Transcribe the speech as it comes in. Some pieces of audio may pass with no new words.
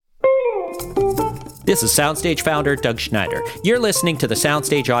This is Soundstage founder Doug Schneider. You're listening to the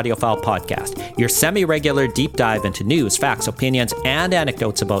Soundstage Audiophile Podcast, your semi-regular deep dive into news, facts, opinions, and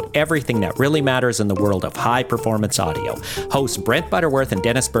anecdotes about everything that really matters in the world of high-performance audio. Hosts Brent Butterworth and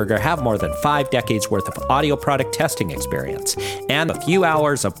Dennis Berger have more than 5 decades worth of audio product testing experience and a few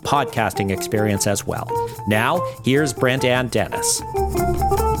hours of podcasting experience as well. Now, here's Brent and Dennis.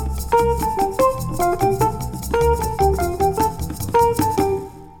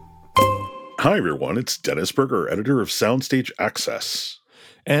 Hi, everyone. It's Dennis Berger, editor of Soundstage Access.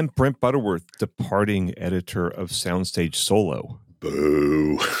 And Brent Butterworth, departing editor of Soundstage Solo.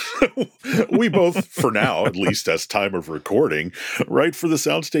 Boo. We both, for now, at least as time of recording, write for the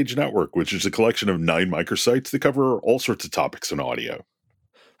Soundstage Network, which is a collection of 9 microsites that cover all sorts of topics in audio.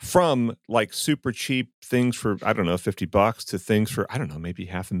 From like super cheap things for, $50 to things for, maybe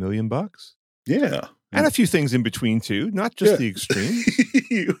 $500,000. Yeah. And a few things in between, too. Not just the extremes.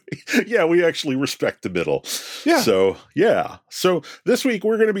 Yeah, we actually respect the middle. Yeah. So this week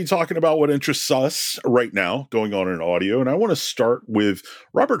we're going to be talking about what interests us right now going on in audio. And I want to start with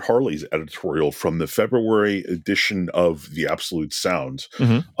Robert Harley's editorial from the February edition of The Absolute Sound.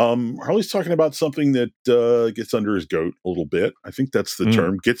 Mm-hmm. Harley's talking about something that gets under his goat a little bit. I think that's the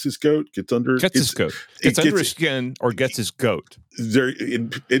term. Gets his goat, gets under his goat. Gets under his skin or gets his goat.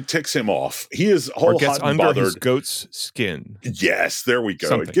 It ticks him off. He is or gets under his goat's skin. Yes, there we go.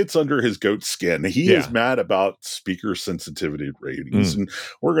 Something. It gets under his goat's skin. He is mad about speaker sensitivity ratings, and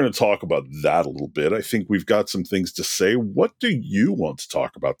we're going to talk about that a little bit. I think we've got some things to say. What do you want to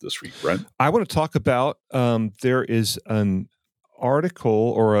talk about this week, Brent? I want to talk about there is an article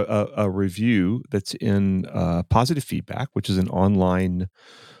or a review that's in Positive Feedback, which is an online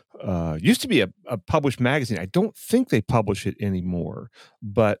used to be a published magazine. I don't think they publish it anymore,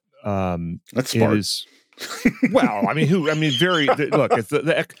 but that's smart. It is. Well, look, it's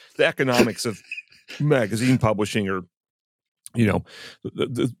the economics of magazine publishing are,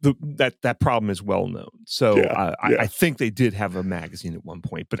 that problem is well known. So I think they did have a magazine at one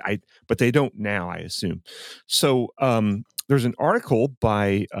point, but they don't now, I assume. So there's an article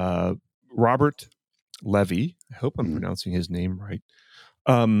by Robert Levy. I hope I'm pronouncing his name right.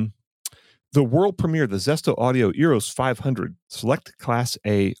 The world premiere, the Zesto Audio Eros 500 Select Class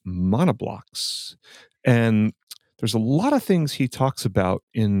A monoblocks. And there's a lot of things he talks about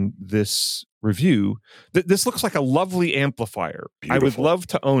in this review. This looks like a lovely amplifier. Beautiful. I would love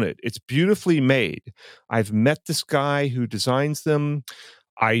to own it. It's beautifully made. I've met this guy who designs them.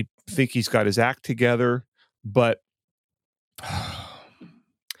 I think he's got his act together, but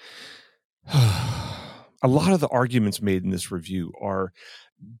a lot of the arguments made in this review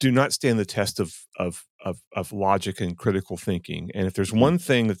do not stand the test of logic and critical thinking. And if there's one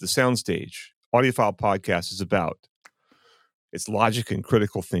thing that the Soundstage Audiophile Podcast is about, it's logic and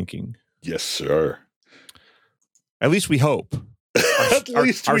critical thinking. Yes, sir. At least we hope.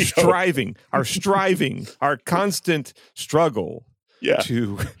 Our striving, our constant struggle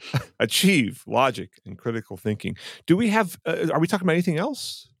to achieve logic and critical thinking. Do we have, are we talking about anything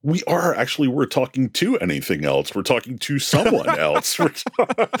else? We are actually, we're talking to anything else. We're talking to someone else.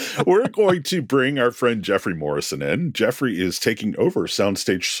 We're going to bring our friend Geoffrey Morrison in. Geoffrey is taking over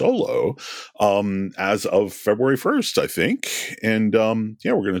Soundstage Solo as of February 1st, I think. And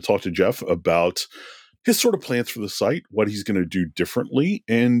we're going to talk to Jeff about his sort of plans for the site, what he's going to do differently,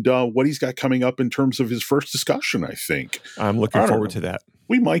 and what he's got coming up in terms of his first discussion, I think. I'm looking forward to that.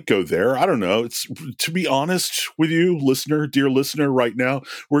 We might go there. I don't know. It's, to be honest with you, dear listener, right now,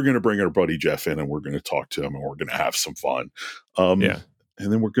 we're going to bring our buddy Jeff in and we're going to talk to him and we're going to have some fun. And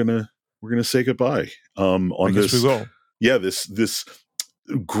then we're going to say goodbye. I guess we will. Yeah, this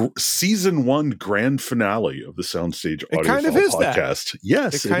season 1 grand finale of the Soundstage Audiophile Podcast.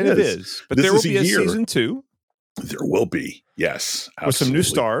 Yes, it kind of is. But there will be a season 2. There will be. Yes, absolutely. With some new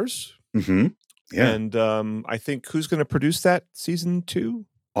stars. Mm-hmm. Yeah. And I think who's going to produce that season 2?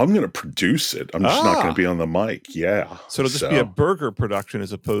 I'm going to produce it. I'm just not going to be on the mic. Yeah. So it'll just be a burger production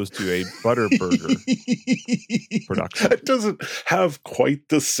as opposed to a butter burger production. It doesn't have quite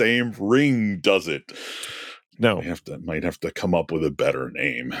the same ring, does it? No. Might have to come up with a better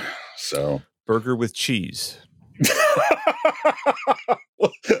name. So burger with cheese.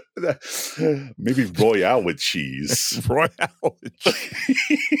 Maybe Royale with cheese. Royale with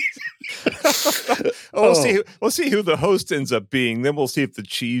cheese. We'll see who the host ends up being. Then we'll see if the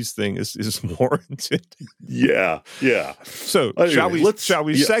cheese thing is warranted. Yeah. So anyway, shall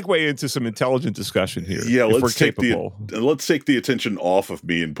we segue into some intelligent discussion here? Yeah, let's take the attention off of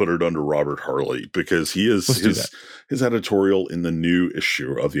me and put it under Robert Harley, because he is his editorial in the new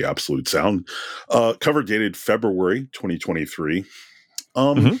issue of The Absolute Sound, cover dated February 2023.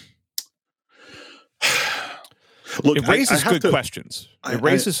 Look, it raises good questions. It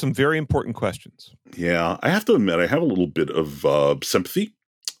raises some very important questions. Yeah, I have to admit, I have a little bit of sympathy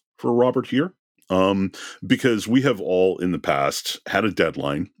for Robert here, because we have all in the past had a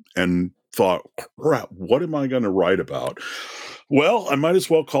deadline and thought, crap, what am I going to write about? Well, I might as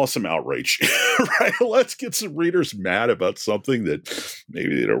well cause some outrage, right? Let's get some readers mad about something that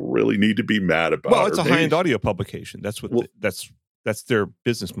maybe they don't really need to be mad about. Well, it's a high-end audio publication. That's what that's their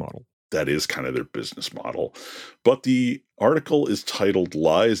business model. That is kind of their business model. But the article is titled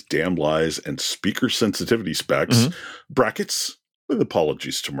Lies, Damn Lies, and Speaker Sensitivity Specs, brackets, with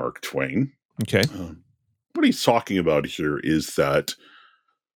apologies to Mark Twain. Okay. What he's talking about here is that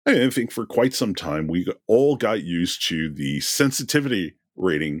I think for quite some time, we all got used to the sensitivity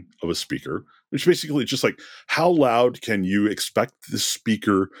rating of a speaker, which basically is just like, how loud can you expect the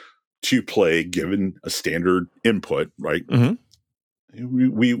speaker to play given a standard input, right? Mm-hmm.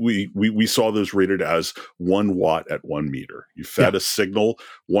 We saw those rated as 1 watt at 1 meter. You fed a signal,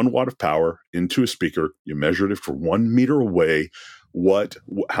 1 watt of power into a speaker. You measured it for 1 meter away.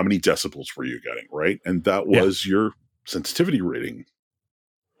 How many decibels were you getting, right? And that was your sensitivity rating.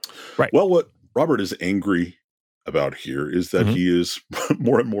 Right. Well, what Robert is angry about here is that he is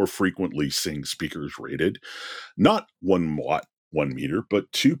more and more frequently seeing speakers rated not 1 watt, 1 meter, but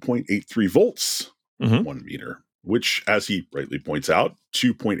 2.83 volts, 1 meter. Which, as he rightly points out,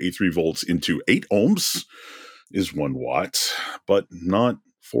 2.83 volts into 8 ohms is 1 watt, but not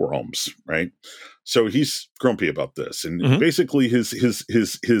 4 ohms, right? So he's grumpy about this, and basically his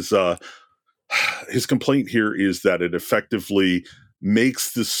complaint here is that it effectively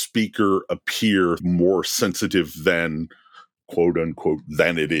makes the speaker appear more sensitive than, quote unquote,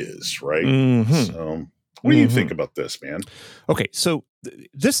 than it is, right? So, what do you think about this, man? Okay, so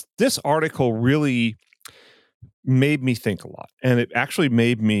this article really made me think a lot, and it actually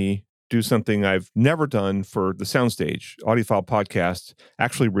made me do something I've never done for the Soundstage Audiophile podcast,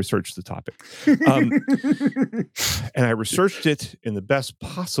 actually research the topic. And I researched it in the best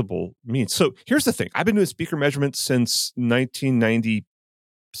possible means. So here's the thing. I've been doing speaker measurements since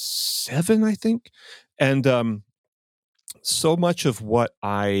 1997, I think. And so much of what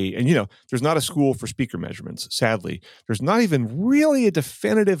there's not a school for speaker measurements, sadly. There's not even really a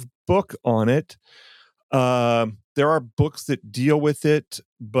definitive book on it. There are books that deal with it,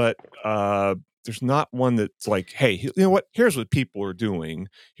 but there's not one that's like, hey, you know what? Here's what people are doing.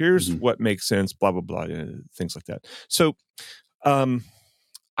 Here's what makes sense, blah, blah, blah, things like that. So so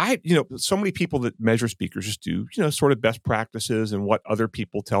many people that measure speakers just do, sort of best practices and what other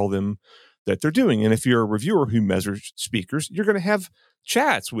people tell them that they're doing. And if you're a reviewer who measures speakers, you're going to have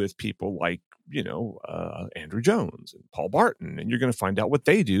chats with people like, Andrew Jones and Paul Barton, and you're going to find out what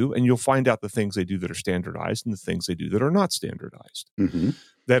they do, and you'll find out the things they do that are standardized and the things they do that are not standardized,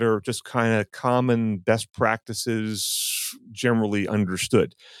 that are just kind of common best practices, generally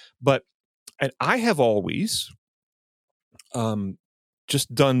understood. And I have always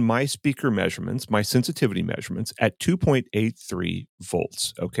just done my speaker measurements, my sensitivity measurements at 2.83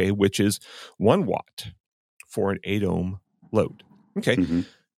 volts, okay, which is 1 watt for an 8 ohm load. Okay.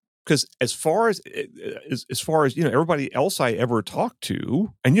 Because as far as everybody else I ever talked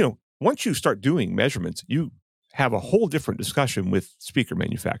to, and once you start doing measurements, you have a whole different discussion with speaker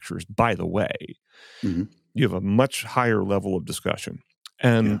manufacturers. By the way, you have a much higher level of discussion,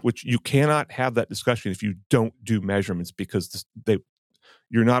 and which you cannot have that discussion if you don't do measurements, because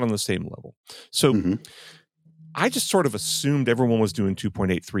you're not on the same level. So I just sort of assumed everyone was doing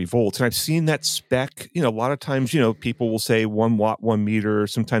 2.83 volts. And I've seen that spec, a lot of times, people will say 1 watt, 1 meter.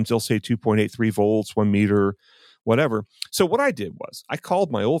 Sometimes they'll say 2.83 volts, 1 meter, whatever. So what I did was I called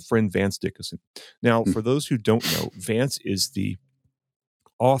my old friend Vance Dickinson. Now, for those who don't know, Vance is the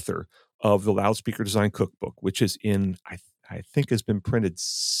author of the Loudspeaker Design Cookbook, which is I think has been printed,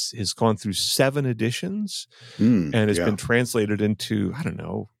 has gone through 7 editions and has been translated into,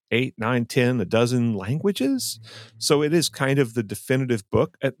 8, 9, 10, a dozen languages. So it is kind of the definitive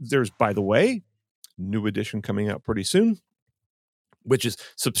book. There's, by the way, new edition coming out pretty soon, which is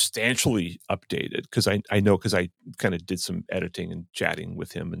substantially updated, because I know, because I kind of did some editing and chatting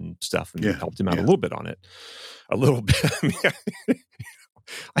with him and stuff, and helped him out a little bit on it. A little bit. I mean,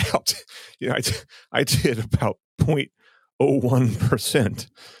 I helped. I did about 0.01%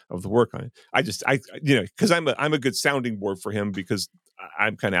 of the work on it. Because I'm a good sounding board for him, because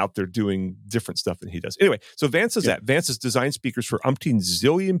I'm kind of out there doing different stuff than he does. Anyway, so Vance is that. Vance has designed speakers for umpteen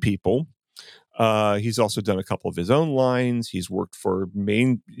zillion people. He's also done a couple of his own lines. He's worked for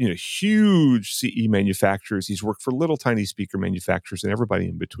huge CE manufacturers. He's worked for little tiny speaker manufacturers and everybody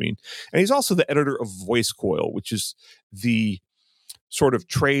in between. And he's also the editor of Voice Coil, which is the sort of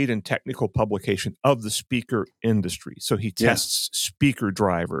trade and technical publication of the speaker industry. So he tests speaker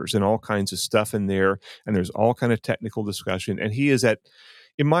drivers and all kinds of stuff in there, and there's all kind of technical discussion. And he is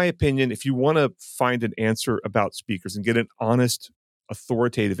in my opinion, if you want to find an answer about speakers and get an honest,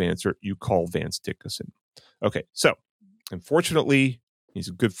 authoritative answer, you call Vance Dickinson. Okay, so unfortunately, he's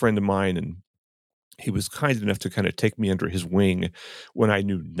a good friend of mine, and he was kind enough to kind of take me under his wing when I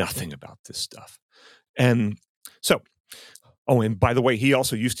knew nothing about this stuff. And so, and by the way, he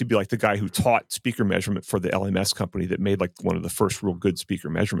also used to be like the guy who taught speaker measurement for the LMS company that made like one of the first real good speaker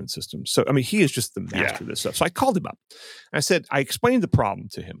measurement systems. So, I mean, he is just the master of this stuff. So I called him up. I explained the problem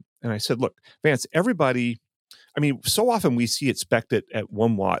to him. And I said, look, Vance, everybody, I mean, so often we see it spec'd at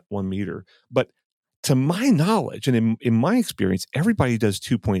 1 watt, 1 meter. But to my knowledge and in my experience, everybody does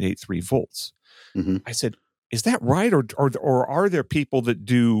 2.83 volts. Mm-hmm. I said, is that right? Or are there people that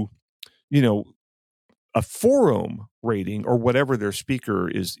do, a 4 ohm rating or whatever their speaker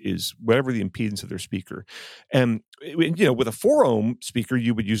is whatever the impedance of their speaker. And, with a 4 ohm speaker,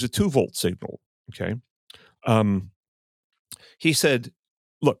 you would use a 2 volt signal. Okay. He said,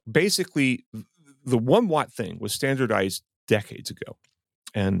 look, basically the 1 watt thing was standardized decades ago.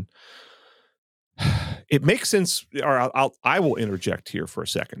 And it makes sense, or I will interject here for a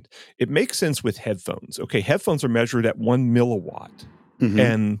second. It makes sense with headphones. Okay. Headphones are measured at 1 milliwatt. Mm-hmm.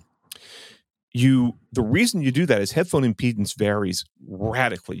 And the reason you do that is headphone impedance varies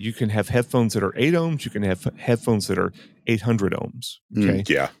radically. You can have headphones that are 8 ohms. You can have headphones that are 800 ohms.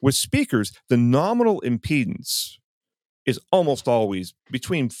 Okay. With speakers, the nominal impedance is almost always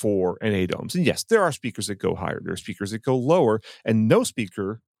between 4 and 8 ohms. And yes, there are speakers that go higher. There are speakers that go lower. And no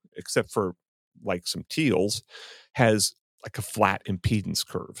speaker, except for like some Teals, has like a flat impedance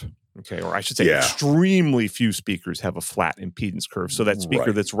curve. Okay, or I should say extremely few speakers have a flat impedance curve. So that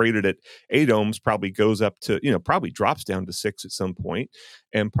speaker that's rated at 8 ohms probably goes up to, probably drops down to 6 at some point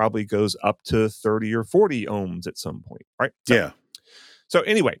and probably goes up to 30 or 40 ohms at some point, right? So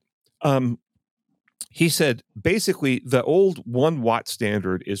anyway, he said basically the old 1 watt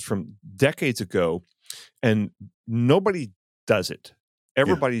standard is from decades ago and nobody does it.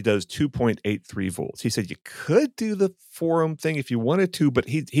 Everybody does 2.83 volts. He said you could do the 4 ohm thing if you wanted to, but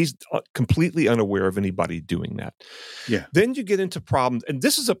he's completely unaware of anybody doing that. Yeah. Then you get into problems, and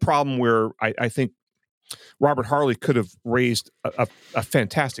this is a problem where I think Robert Harley could have raised a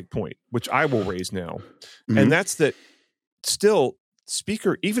fantastic point, which I will raise now, and that's that still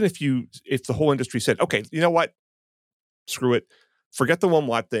speaker. Even if the whole industry said, okay, you know what, screw it, forget the 1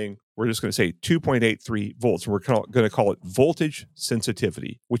 watt thing. We're just going to say 2.83 volts. We're going to call it voltage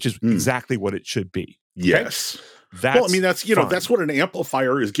sensitivity, which is exactly what it should be. Okay? Yes. That's what an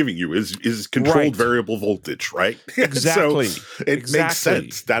amplifier is giving you is controlled variable voltage, right? Exactly. So it makes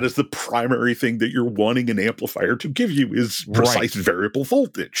sense. That is the primary thing that you're wanting an amplifier to give you is precise variable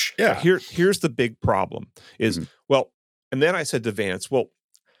voltage. Yeah. Here's the big problem is, and then I said to Vance, well,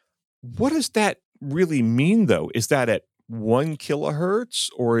 what does that really mean though? Is that at 1 kilohertz,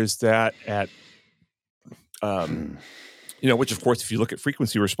 or is that at, which of course, if you look at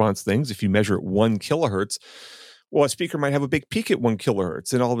frequency response things, if you measure at 1 kilohertz, well, a speaker might have a big peak at 1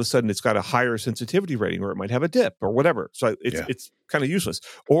 kilohertz, and all of a sudden it's got a higher sensitivity rating, or it might have a dip, or whatever. So it's kind of useless.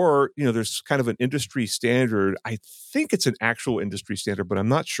 Or there's kind of an industry standard. I think it's an actual industry standard, but I'm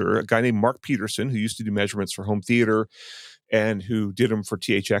not sure. A guy named Mark Peterson, who used to do measurements for home theater, and who did them for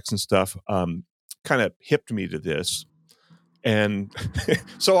THX and stuff, kind of hipped me to this. And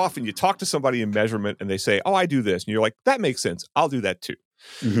so often you talk to somebody in measurement and they say, oh, I do this. And you're like, that makes sense. I'll do that too.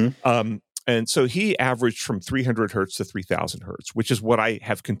 Mm-hmm. And so he averaged from 300 hertz to 3000 hertz, which is what I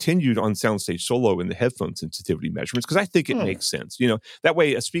have continued on Soundstage Solo in the headphone sensitivity measurements, because I think it makes sense. That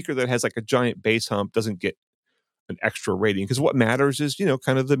way a speaker that has like a giant bass hump doesn't get an extra rating, because what matters is,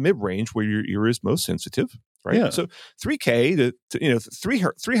 kind of the mid-range where your ear is most sensitive, right? Yeah. So 3K to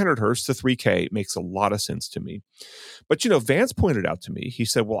 300 hertz to 3K makes a lot of sense to me. But, Vance pointed out to me, he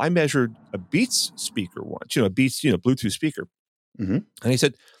said, well, I measured a Beats speaker once, a Beats, Bluetooth speaker. Mm-hmm. And he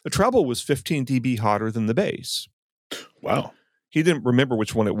said, the treble was 15 dB hotter than the bass. Wow. He didn't remember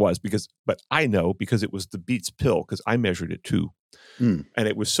which one it was, but I know because it was the Beats pill, because I measured it too. And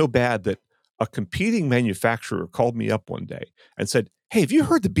it was so bad that a competing manufacturer called me up one day and said, hey, have you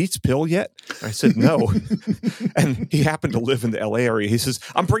heard the Beats pill yet? And I said, no. And he happened to live in the LA area. He says,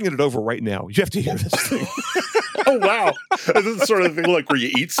 I'm bringing it over right now. You have to hear this thing. Oh, wow. This is the sort of thing like where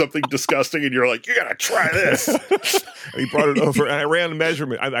you eat something disgusting and you're like, you got to try this. And he brought it over and I ran a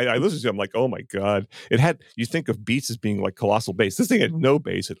measurement. I listened to it. I'm like, oh my God. You think of Beats as being like colossal bass. This thing had no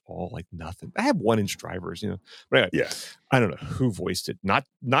bass at all, like nothing. I have 1-inch drivers, But anyway, I don't know who voiced it. Not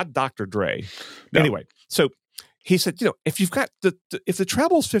Dr. Dre. No. Anyway, so he said, if you've got if the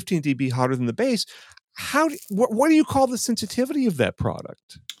treble's 15 dB hotter than the bass, what do you call the sensitivity of that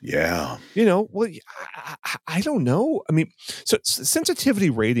product? Yeah. Well, I don't know. I mean, so sensitivity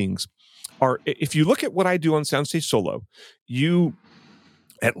ratings are, if you look at what I do on Soundstage Solo,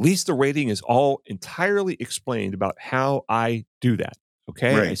 at least the rating is all entirely explained about how I do that.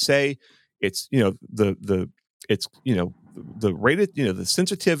 Okay. Right. I say it's, the rated, the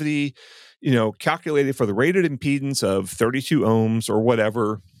sensitivity, calculated for the rated impedance of 32 ohms or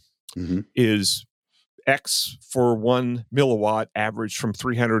whatever is X for 1 milliwatt, average from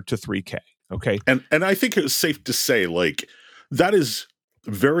 300 to 3K. Okay. And I think it's safe to say, like, that is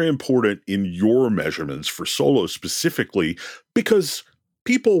very important in your measurements for Solo specifically, because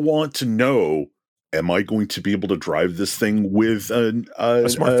people want to know, am I going to be able to drive this thing with a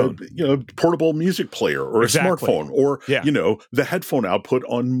smartphone, portable music player or a smartphone or, the headphone output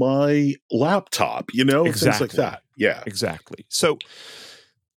on my laptop, things like that. Yeah, exactly. So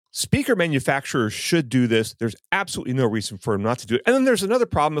speaker manufacturers should do this. There's absolutely no reason for them not to do it. And then there's another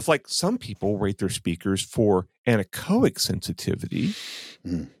problem of, like, some people rate their speakers for anechoic sensitivity,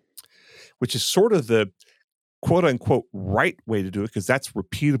 which is sort of the quote unquote right way to do it, because that's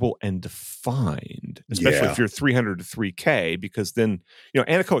repeatable and defined, especially if you're 300 to 3K, because then,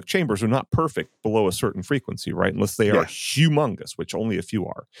 anechoic chambers are not perfect below a certain frequency, right? Unless they are humongous, which only a few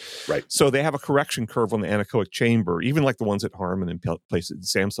are. Right. So they have a correction curve on the anechoic chamber, even like the ones at Harman and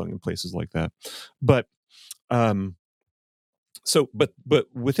places, Samsung and places like that. But, but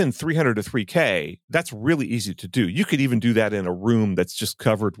within 300 to 3K, that's really easy to do. You could even do that in a room that's just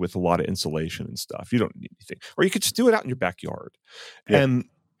covered with a lot of insulation and stuff. You don't need anything. Or you could just do it out in your backyard. Yeah. And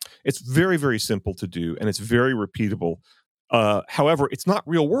it's very, very simple to do, and it's very repeatable. However, it's not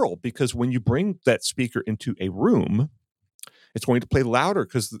real world, because when you bring that speaker into a room, it's going to play louder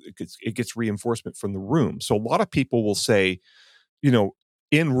because it gets reinforcement from the room. So a lot of people will say,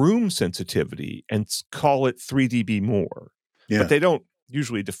 in-room sensitivity and call it 3 dB more. Yeah. But they don't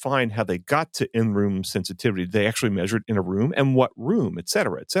usually define how they got to in-room sensitivity. They actually measured in a room, and what room, et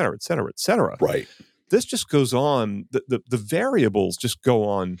cetera, et cetera, et cetera, et cetera. Right. This just goes on. The variables just go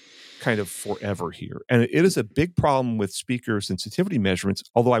on kind of forever here. And it is a big problem with speaker sensitivity measurements,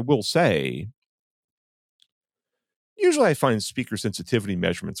 although I will say, usually I find speaker sensitivity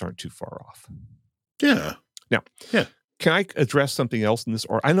measurements aren't too far off. Yeah. Now, can I address something else in this?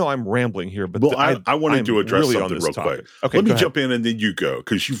 Or I know I'm rambling here, but I wanted to address really something real quick. Okay, let me jump in and then you go,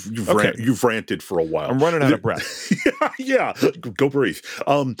 because you've ranted for a while. I'm running out of breath. Yeah, go breathe.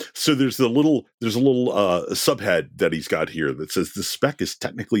 So there's a little subhead that he's got here that says the spec is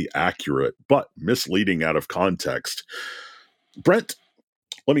technically accurate but misleading out of context. Brent,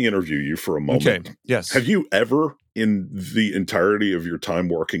 let me interview you for a moment. Okay. Yes. Have you ever, in the entirety of your time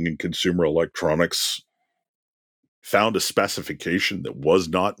working in consumer electronics, found a specification that was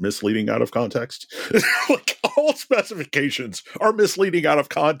not misleading out of context? Like, all specifications are misleading out of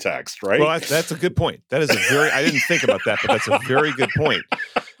context, right? Well, that's a good point. That is I didn't think about that, but that's a very good point.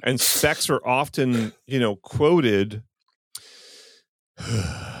 And specs are often, quoted.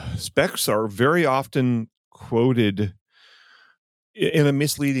 Specs are very often quoted in a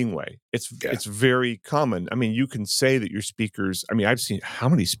misleading way. It's very common. I mean, you can say that your speakers, I've seen how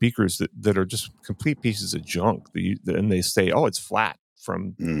many speakers that are just complete pieces of junk and they say, oh, it's flat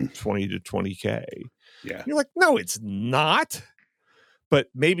from 20 to 20K. Yeah. You're like, no, it's not. But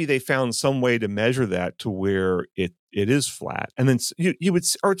maybe they found some way to measure that to where it is flat. And then you would,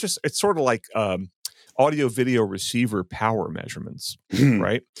 or just, it's sort of like audio video receiver power measurements,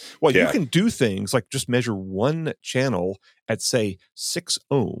 right? Well, you can do things like just measure one channel at, say, 6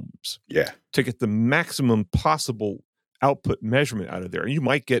 ohms to get the maximum possible output measurement out of there. You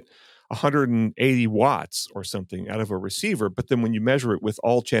might get 180 watts or something out of a receiver, but then when you measure it with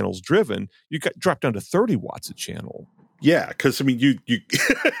all channels driven, you drop down to 30 watts a channel. Yeah, because you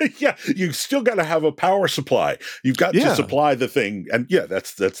you still got to have a power supply. You've got to supply the thing, and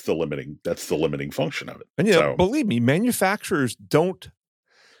that's the limiting function of it. And believe me, manufacturers don't.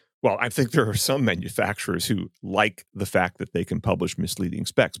 Well, I think there are some manufacturers who like the fact that they can publish misleading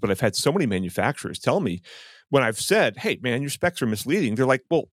specs, but I've had so many manufacturers tell me when I've said, "Hey, man, your specs are misleading," they're like,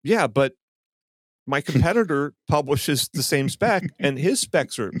 "Well, yeah, but my competitor publishes the same spec, and his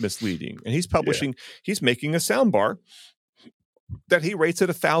specs are misleading, and he's making a soundbar that he rates at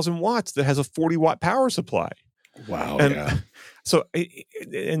 1,000 watts that has a 40-watt power supply." Wow. And so,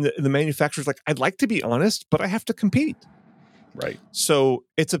 and the manufacturer's like, "I'd like to be honest, but I have to compete." Right. So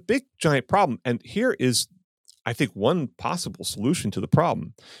it's a big, giant problem. And here is, I think, one possible solution to the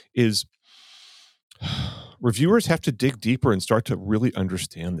problem is reviewers have to dig deeper and start to really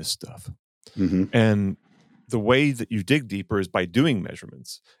understand this stuff. Mm-hmm. And the way that you dig deeper is by doing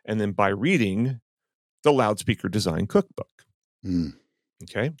measurements and then by reading the Loudspeaker Design Cookbook.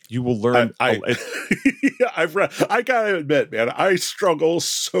 Okay, you will learn. I've read. I gotta admit, man, I struggle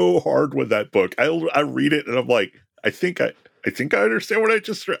so hard with that book. I read it and I'm like, I think I understand what I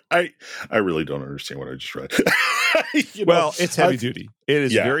just read. I really don't understand what I just read. Well, it's heavy duty. It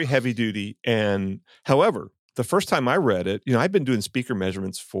is very heavy duty. And however, the first time I read it, I've been doing speaker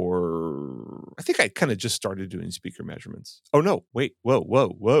measurements for, I think I kind of just started doing speaker measurements. Oh, no, wait, whoa.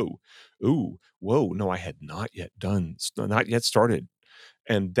 Ooh, whoa. No, I had not yet started.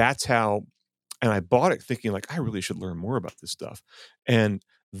 And that's how, and I bought it thinking like, I really should learn more about this stuff. And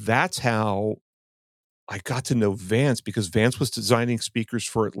that's how I got to know Vance, because Vance was designing speakers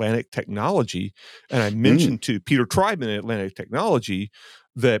for Atlantic Technology. And I mentioned to Peter Tribe at Atlantic Technology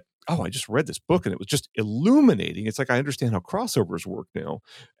that, I just read this book and it was just illuminating. It's like, I understand how crossovers work now.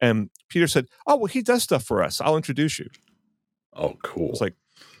 And Peter said, oh, well, he does stuff for us. I'll introduce you. Oh, cool. I was like,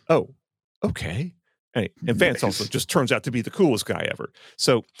 oh, okay. And Vance also just turns out to be the coolest guy ever.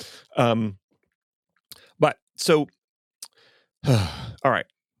 So, all right.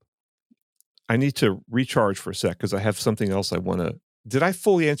 I need to recharge for a sec because I have something else I want to. Did I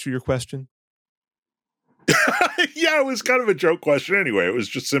fully answer your question? Yeah, it was kind of a joke question anyway. It was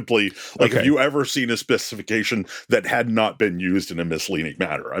just simply like, have you ever seen a specification that had not been used in a misleading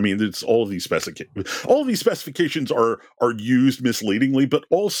manner? I mean, it's all of these specifications are used misleadingly, but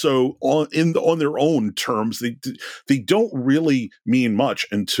also on their own terms. They don't really mean much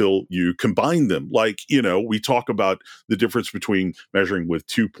until you combine them. Like, we talk about the difference between measuring with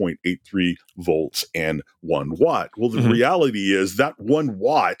 2.83 volts and 1 watt. Well, the reality is that 1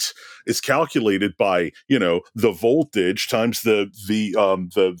 watt is calculated by, the voltage times the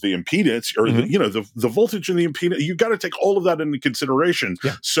impedance, or the voltage and the impedance. You got to take all of that into consideration.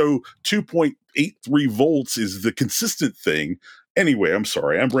 Yeah. So 2.83 volts is the consistent thing. Anyway, I'm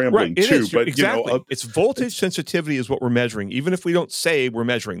sorry, I'm rambling too. But exactly, it's voltage sensitivity is what we're measuring, even if we don't say we're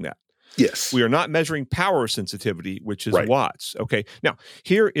measuring that. Yes, we are not measuring power sensitivity, which is watts. Okay, now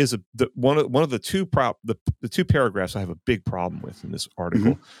here is one of the two paragraphs I have a big problem with in this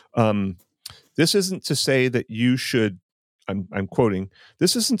article. This isn't to say that you should. I'm quoting.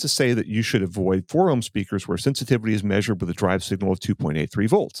 This isn't to say that you should avoid 4-ohm speakers where sensitivity is measured with a drive signal of 2.83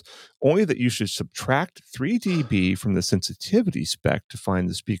 volts. Only that you should subtract 3 dB from the sensitivity spec to find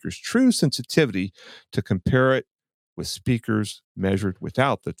the speaker's true sensitivity to compare it with speakers measured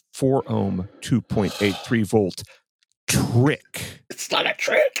without the 4-ohm 2.83 volt trick. It's not a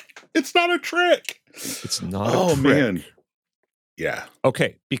trick. It's not a trick. It's not a trick. Oh, man. Yeah.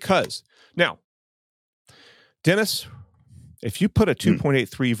 Okay, because now, Dennis, if you put a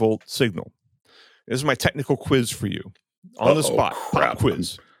 2.83 volt signal, this is my technical quiz for you. On the spot, pop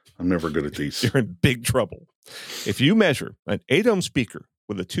quiz. I'm never good at these. You're in big trouble. If you measure an 8-ohm speaker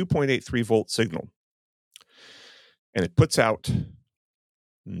with a 2.83 volt signal, and it puts out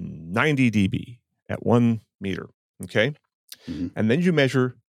 90 dB at 1 meter, okay? And then you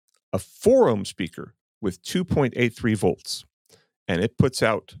measure a 4-ohm speaker with 2.83 volts, and it puts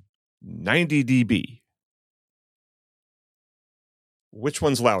out 90 dB. Which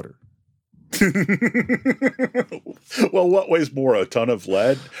one's louder? Well, what weighs more, a ton of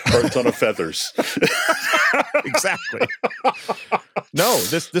lead or a ton of feathers? Exactly. No,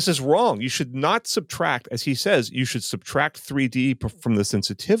 this is wrong. You should not subtract, as he says, you should subtract 3 dB from the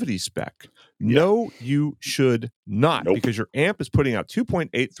sensitivity spec. Yeah. No, you should not, because your amp is putting out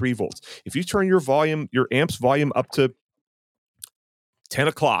 2.83 volts. If you turn your amp's volume up to 10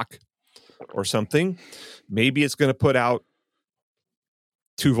 o'clock or something, maybe it's going to put out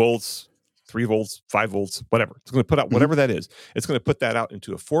 2 volts, 3 volts, 5 volts, whatever. It's going to put out whatever that is. It's going to put that out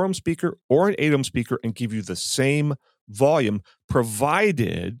into a 4-ohm speaker or an 8-ohm speaker and give you the same volume,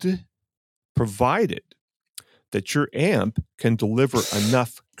 provided that your amp can deliver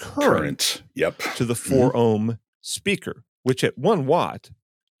enough current to the 4-ohm speaker, which at 1 watt,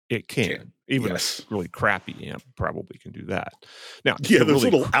 it can. Even a really crappy amp probably can do that. Now, those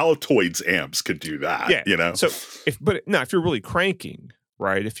little Altoids amps could do that. Yeah, So, if you're really cranking,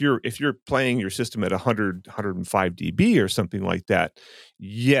 right? If you're playing your system at 105 dB or something like that,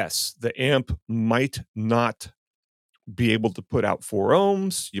 yes, the amp might not be able to put out 4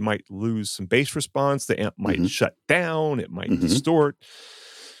 ohms. You might lose some bass response. The amp might shut down. It might distort.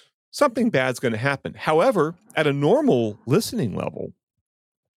 Something bad's going to happen. However, at a normal listening level,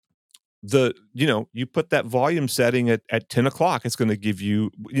 you put that volume setting at 10 o'clock, it's going to give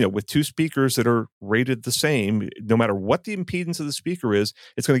you, with 2 speakers that are rated the same, no matter what the impedance of the speaker is,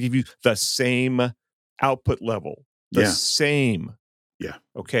 it's going to give you the same output level. The same. Yeah.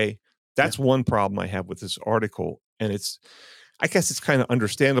 Okay. that's one problem I have with this article. And I guess it's kind of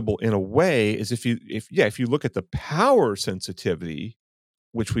understandable in a way, is if you look at the power sensitivity,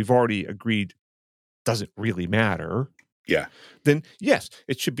 which we've already agreed doesn't really matter. Yeah. Then yes,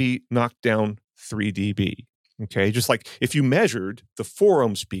 it should be knocked down 3 dB. Okay. Just like if you measured the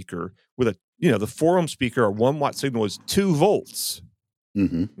 4-ohm speaker with the 4-ohm speaker, a 1-watt signal is 2 volts.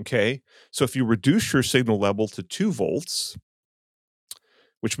 Mm-hmm. Okay. So if you reduce your signal level to 2 volts,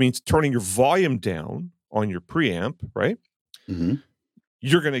 which means turning your volume down on your preamp, right? Mm-hmm.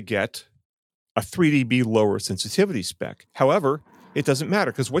 You're going to get a 3 dB lower sensitivity spec. However, it doesn't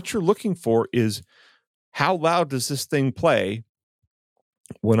matter, because what you're looking for is how loud does this thing play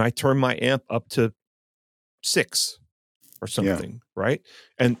when I turn my amp up to 6 or something, right?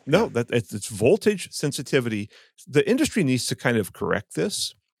 And no, that it's voltage sensitivity. The industry needs to kind of correct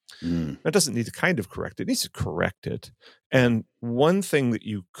this. It doesn't need to kind of correct it. It needs to correct it. And one thing that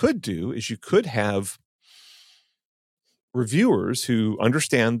you could do is you could have reviewers who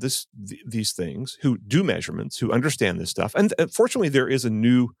understand these things, who do measurements, who understand this stuff. And fortunately, there is a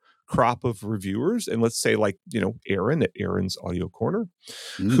new crop of reviewers, and let's say like Aaron at Aaron's Audio Corner,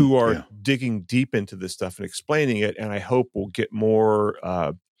 who are digging deep into this stuff and explaining it. And I hope we'll get more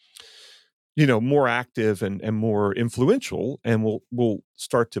more active and more influential, and we'll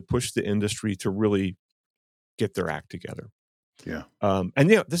start to push the industry to really get their act together. Yeah. And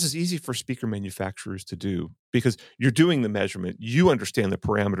this is easy for speaker manufacturers to do, because you're doing the measurement. You understand the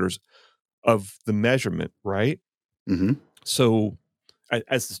parameters of the measurement, right? Mm-hmm. So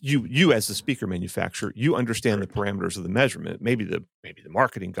as you as the speaker manufacturer, you understand the parameters of the measurement. Maybe the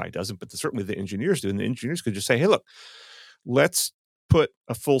marketing guy doesn't, but certainly the engineers do. And the engineers could just say, hey, look, let's put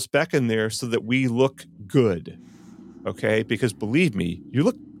a full spec in there so that we look good. Okay? Because believe me, you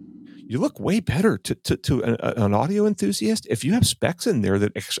look way better to an audio enthusiast if you have specs in there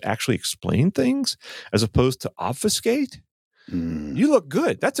that actually explain things as opposed to obfuscate. You look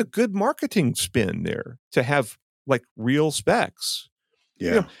good. That's a good marketing spin there, to have like real specs.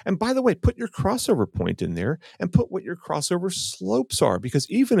 Yeah. And by the way, put your crossover point in there and put what your crossover slopes are, because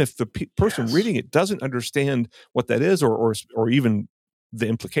even if the person reading it doesn't understand what that is, or even the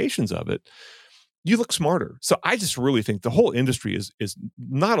implications of it, you look smarter. So I just really think the whole industry is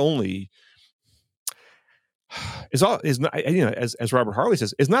not only is not, as Robert Harley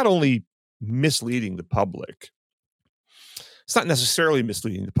says, is not only misleading the public. It's not necessarily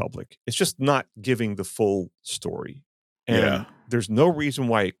misleading the public. It's just not giving the full story. And there's no reason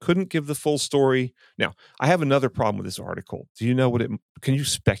why it couldn't give the full story. Now, I have another problem with this article. Do you know can you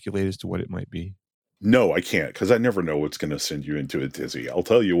speculate as to what it might be? No, I can't, because I never know what's going to send you into a tizzy. I'll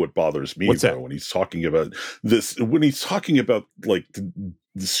tell you what bothers me, though, when he's talking about this, when he's talking about like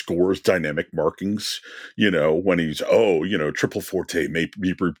the score's dynamic markings, when he's, triple forte may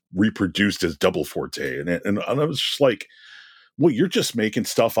be reproduced as double forte. And I was just like, well, you're just making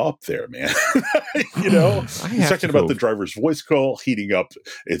stuff up there, man. He's talking about the driver's voice coil heating up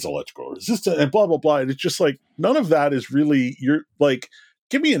its electrical resistance and blah, blah, blah. And it's just like, none of that is really, you're like,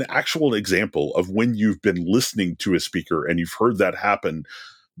 give me an actual example of when you've been listening to a speaker and you've heard that happen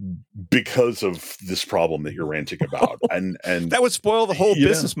because of this problem that you're ranting about. And that would spoil the whole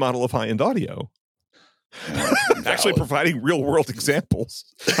business model of high-end audio. Actually providing real-world examples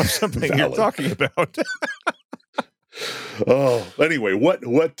of something you're talking about. Anyway, what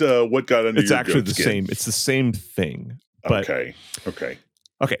got under it's your actually the skin? same. It's the same thing. But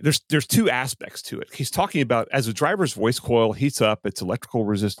Okay, there's two aspects to it. He's talking about, as a driver's voice coil heats up, its electrical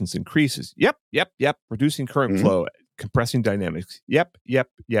resistance increases. Yep. Reducing current flow, compressing dynamics. Yep.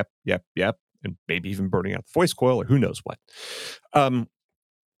 And maybe even burning out the voice coil, or who knows what.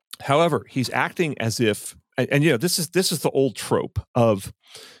 However, he's acting as if, and this is the old trope of,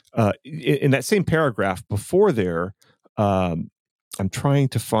 in that same paragraph before there, I'm trying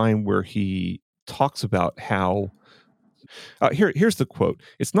to find where he talks about how. Here's the quote.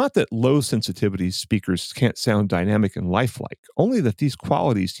 It's not that low sensitivity speakers can't sound dynamic and lifelike, only that these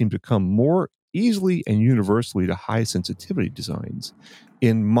qualities seem to come more easily and universally to high sensitivity designs,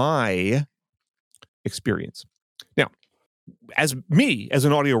 in my experience. Now, as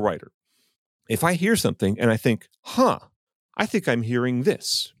an audio writer, if I hear something and I think, I think I'm hearing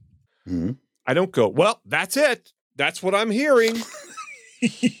this, I don't go, well, that's it. That's what I'm hearing.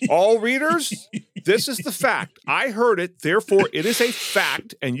 All readers, this is the fact. I heard it, therefore it is a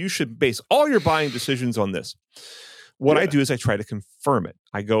fact, and you should base all your buying decisions on this. What I do is I try to confirm it.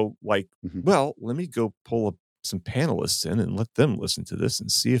 I go like, well, let me go pull up some panelists in and let them listen to this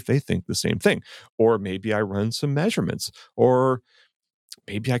and see if they think the same thing. Or maybe I run some measurements, or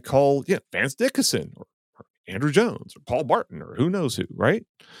maybe I call Vance Dickinson or Andrew Jones or Paul Barton or who knows who, right?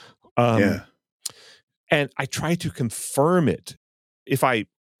 And I try to confirm it if I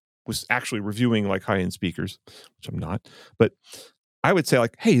was actually reviewing like high-end speakers, which I'm not, but I would say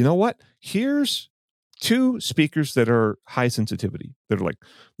like, hey, you know what? Here's 2 speakers that are high sensitivity, that are like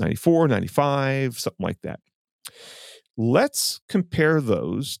 94, 95, something like that. Let's compare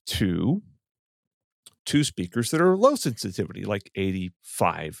those to 2 speakers that are low sensitivity, like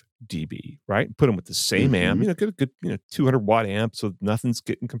 85 dB, right? Put them with the same amp, get a good 200 watt amp, so nothing's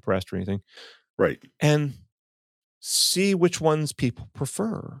getting compressed or anything. Right. And see which ones people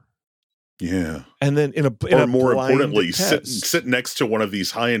prefer. Yeah. And then or more importantly, test, sit next to one of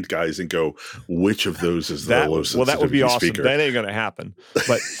these high-end guys and go, which of those is the low sensitivity? Well, that would be awesome. Speaker? That ain't going to happen.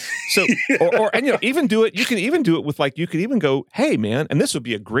 But so, even do it. You can even do it with like, you could even go, hey man, and this would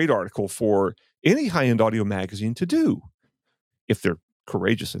be a great article for any high-end audio magazine to do if they're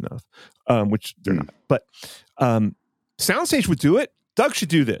courageous enough, which they're not. But Soundstage would do it. Doug should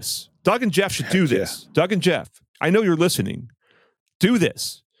do this. Doug and Jeff should do this. Yeah. Doug and Jeff, I know you're listening. Do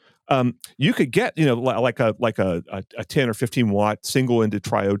this. You could get, like a 10 or 15 watt single-ended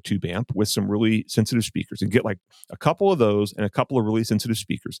triode tube amp with some really sensitive speakers, and get like a couple of those and a couple of really sensitive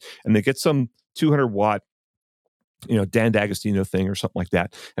speakers, and they get some 200 watt, Dan D'Agostino thing or something like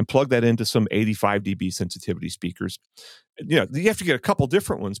that, and plug that into some 85 dB sensitivity speakers. You have to get a couple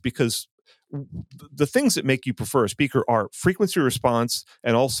different ones, because the things that make you prefer a speaker are frequency response,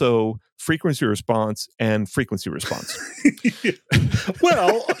 and also frequency response and frequency response.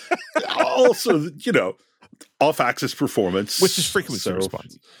 Well, also, off-axis performance, which is frequency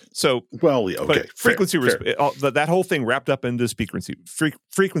response. So, well, yeah, okay, frequency response. That whole thing wrapped up into frequency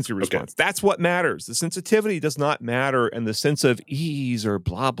response. Okay. That's what matters. The sensitivity does not matter, and the sense of ease or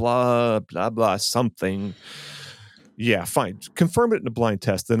blah blah blah blah something. Yeah, fine. Confirm it in a blind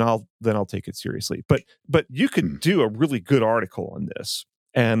test, then I'll take it seriously. But you could do a really good article on this.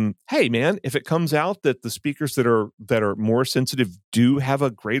 And hey, man, if it comes out that the speakers that are more sensitive do have a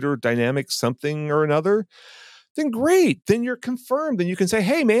greater dynamic something or another, then great. Then you're confirmed. Then you can say,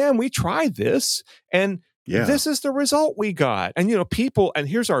 hey, man, we tried this, and this is the result we got. And people, and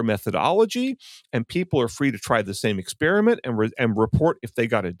here's our methodology, and people are free to try the same experiment and report if they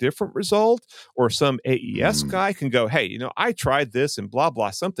got a different result, or some AES guy can go, hey, I tried this and blah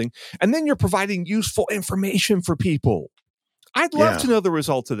blah something, and then you're providing useful information for people. I'd love to know the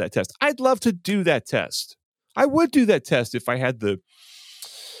results of that test. I'd love to do that test. I would do that test if I had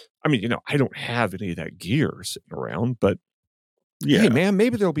I don't have any of that gear sitting around, but hey, man,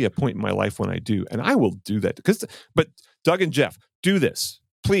 maybe there'll be a point in my life when I do, and I will do that. But Doug and Jeff, do this.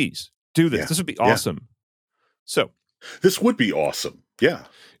 Please do this. Yeah. This would be awesome. So this would be awesome. Yeah.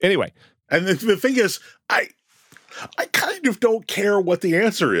 Anyway. And the thing is, I kind of don't care what the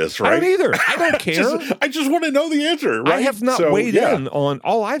answer is, right? I don't either. I don't care. I just want to know the answer, right? I have not weighed in on,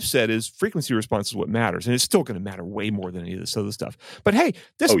 all I've said is frequency response is what matters, and it's still going to matter way more than any of this other stuff. But hey,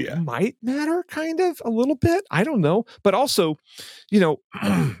 this might matter kind of a little bit. I don't know. But also,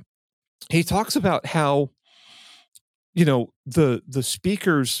 he talks about how, the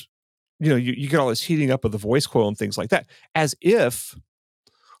speakers, you get all this heating up of the voice coil and things like that, as if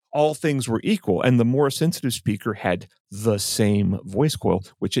all things were equal, and the more sensitive speaker had the same voice coil,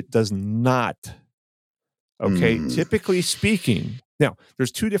 which it does not. Okay, typically speaking. Now,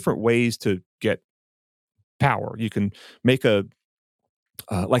 there's 2 different ways to get power. You can make a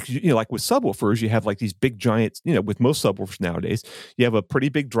like with subwoofers, you have like these big giants. With most subwoofers nowadays, you have a pretty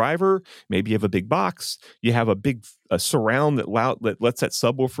big driver. Maybe you have a big box. You have a big surround that lets that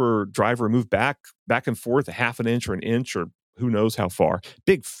subwoofer driver move back and forth a half an inch or an inch or who knows how far.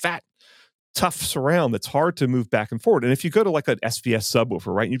 Big, fat, tough surround that's hard to move back and forward. And if you go to like an SVS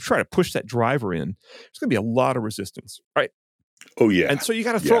subwoofer, right, and you try to push that driver in, there's going to be a lot of resistance, right? Oh, yeah. And so you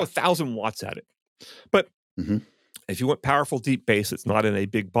got to throw 1,000 watts at it. But if you want powerful, deep bass that's not in a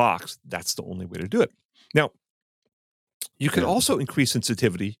big box, that's the only way to do it. Now, you can also increase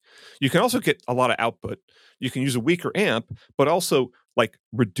sensitivity. You can also get a lot of output. You can use a weaker amp, but also like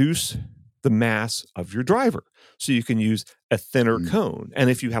reduce the mass of your driver. So you can use a thinner cone. And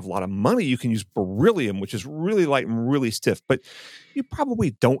if you have a lot of money, you can use beryllium, which is really light and really stiff. But you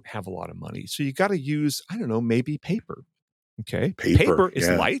probably don't have a lot of money. So you got to use, I don't know, maybe paper. Okay. Paper is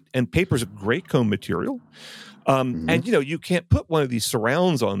light, and paper is a great cone material. And you can't put one of these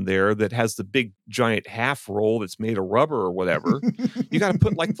surrounds on there that has the big giant half roll that's made of rubber or whatever. You got to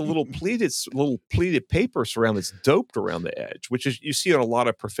put like the little pleated paper surround that's doped around the edge, which is you see on a lot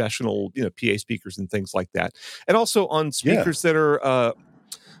of professional PA speakers and things like that, and also on speakers that are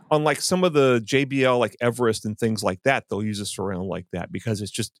on like some of the JBL like Everest and things like that. They'll use a surround like that because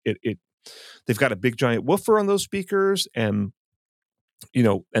it's just they've got a big giant woofer on those speakers, and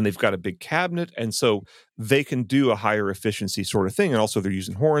and they've got a big cabinet, and so they can do a higher efficiency sort of thing. And also they're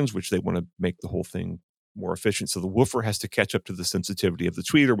using horns, which they want to make the whole thing more efficient. So the woofer has to catch up to the sensitivity of the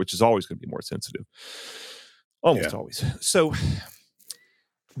tweeter, which is always going to be more sensitive. Almost always. So,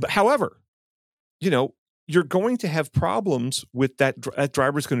 but however, you're going to have problems with that. That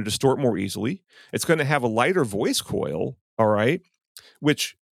driver is going to distort more easily. It's going to have a lighter voice coil, all right,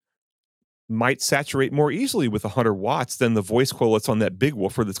 which might saturate more easily with 100 watts than the voice coil that's on that big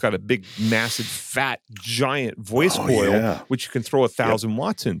woofer that's got a big, massive, fat, giant voice coil, which you can throw 1,000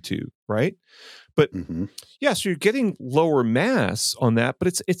 watts into, right? But so you're getting lower mass on that, but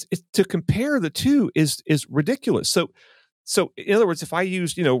it's to compare the two is ridiculous. So in other words, if I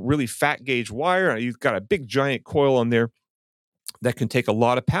use, really fat gauge wire, and you've got a big giant coil on there that can take a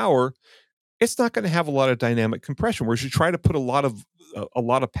lot of power, it's not going to have a lot of dynamic compression. Whereas you try to put a lot of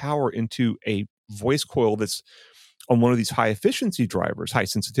power into a voice coil that's on one of these high efficiency drivers, high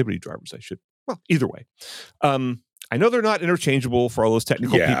sensitivity drivers, either way. I know they're not interchangeable for all those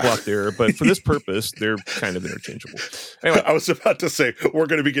technical people out there, but for this purpose, they're kind of interchangeable. Anyway, I was about to say, we're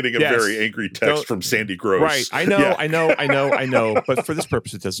going to be getting a very angry text from Sandy Gross. Right. I know. But for this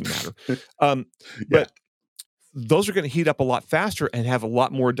purpose, it doesn't matter. But those are going to heat up a lot faster and have a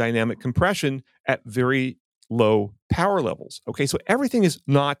lot more dynamic compression at very low power levels. Okay, so everything is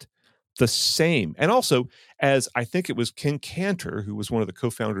not the same. And also, as I think it was Ken Cantor, who was one of the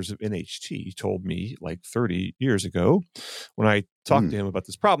co-founders of NHT, told me like 30 years ago when I talked to him about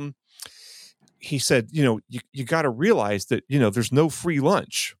this problem, he said, you got to realize that, there's no free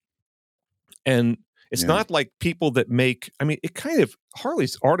lunch. And it's not like people that make, it kind of,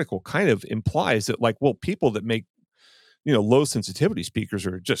 Harley's article kind of implies that people that make, low sensitivity speakers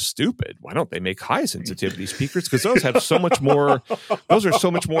are just stupid. Why don't they make high sensitivity speakers? Because those have so much more, those are so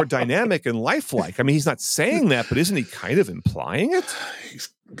much more dynamic and lifelike. He's not saying that, but isn't he kind of implying it? He's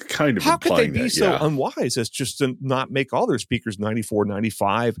kind of How implying could they be so unwise as just to not make all their speakers 94,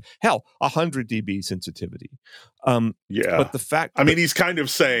 95, 100 dB sensitivity? But the fact... he's kind of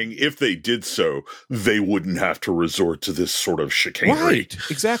saying if they did so, they wouldn't have to resort to this sort of chicanery. Right,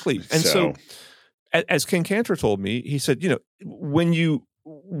 exactly. And so as Ken Cantor told me, he said, when you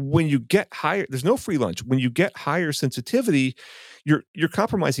get higher, there's no free lunch. When you get higher sensitivity, you're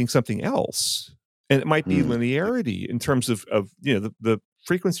compromising something else. And it might be linearity in terms of the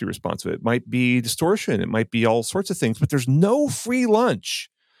frequency response of it. It might be distortion. It might be all sorts of things, but there's no free lunch.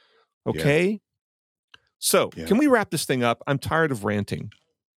 Okay? So can we wrap this thing up? I'm tired of ranting.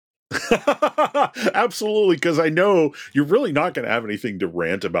 Absolutely, because I know you're really not going to have anything to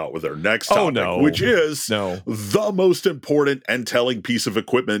rant about with our next topic, which is the most important and telling piece of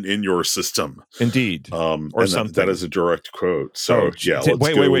equipment in your system. Indeed. Or something. That is a direct quote. So, let's go.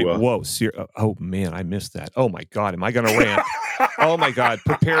 Wait. Whoa. Oh, man, I missed that. Oh, my God. Am I going to rant? Oh, my God.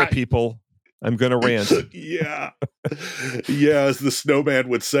 Prepare, people. I'm going to rant. As the snowman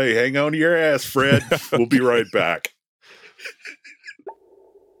would say, hang on to your ass, Fred. We'll be right back.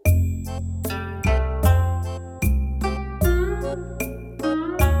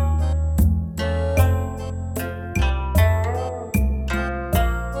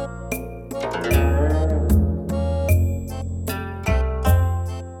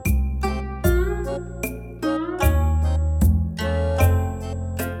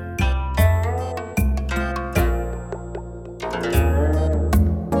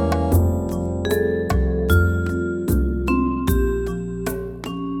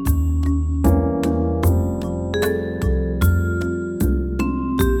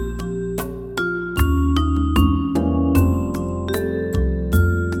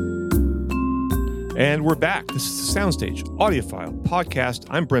 And we're back. This is the Soundstage Audiophile Podcast.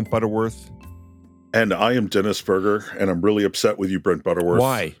 I'm Brent Butterworth. And I am Dennis Berger, and I'm really upset with you, Brent Butterworth.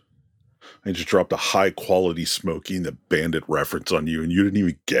 Why? I just dropped a high-quality Smokey and the Bandit reference on you, and you didn't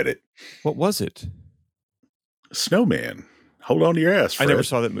even get it. What was it? Snowman. Hold on to your ass, Fred. I never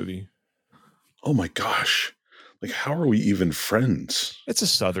saw that movie. Oh, my gosh. How are we even friends? It's a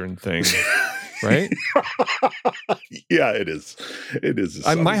Southern thing. Right? Yeah, it is. It is.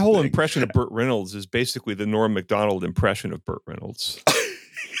 My whole impression of Burt Reynolds is basically the Norm Macdonald impression of Burt Reynolds.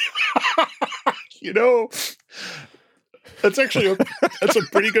 That's actually that's a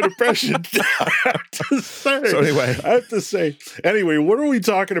pretty good impression. I have to say. So anyway, what are we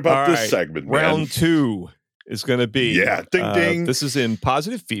talking about this segment, man? Round 2 is going to be. Yeah, ding, ding. This is in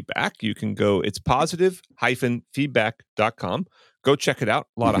positive feedback. You can go, it's positive-feedback.com. Go check it out.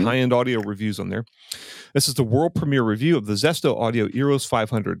 A lot of high-end audio reviews on there. This is the world premiere review of the Zesto Audio Eros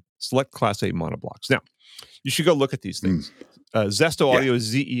 500 Select Class A monoblocks. Now, you should go look at these things. Zesto Audio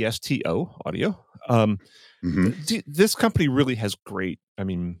is Zesto audio. This company really has great. I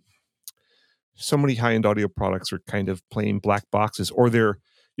mean, so many high-end audio products are kind of plain black boxes, or they're,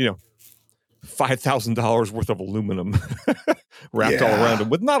 $5,000 worth of aluminum wrapped all around them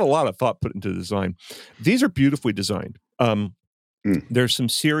with not a lot of thought put into the design. These are beautifully designed. There's some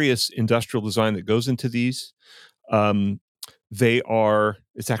serious industrial design that goes into these.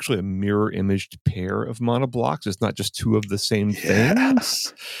 It's actually a mirror imaged pair of monoblocks. It's not just two of the same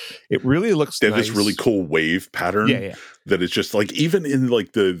things. It really looks they have nice. This really cool wave pattern that is just like, even in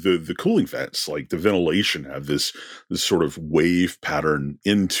like the cooling vents, like the ventilation have this sort of wave pattern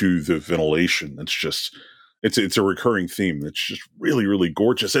into the ventilation. That's just, it's a recurring theme that's just really, really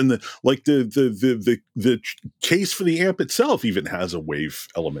gorgeous. And the case for the amp itself even has a wave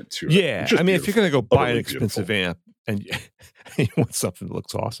element to it. Yeah. I mean, if you're going to go buy an expensive amp and you want something that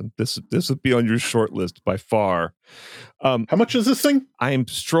looks awesome, this would be on your short list by far. How much is this thing? I'm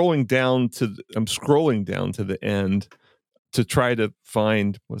scrolling down to the end to try to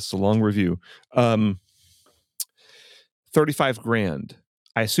find what's the long review. $35,000.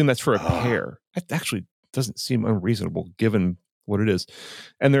 I assume that's for a pair. That actually doesn't seem unreasonable given what it is.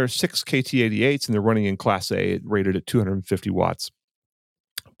 And there are 6 KT88s, and they're running in Class A, rated at 250 watts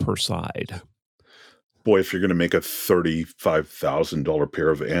per side. Boy, if you're going to make a $35,000 pair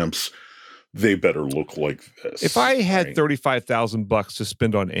of amps, they better look like this. If I had $35,000 to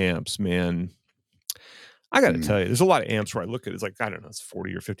spend on amps, man, I got to tell you, there's a lot of amps where I look at it, it's like, I don't know, it's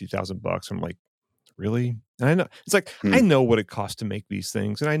 $40,000 or $50,000. I'm like, really? And I know it's like, I know what it costs to make these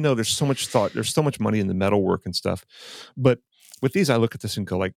things, and I know there's so much thought, there's so much money in the metalwork and stuff. But with these, I look at this and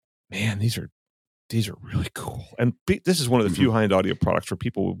go like, man, these are really cool. And this is one of the few high-end audio products where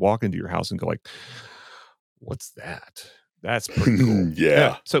people would walk into your house and go like, what's that? That's pretty cool.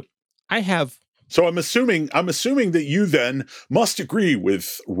 Yeah. So I'm assuming that you then must agree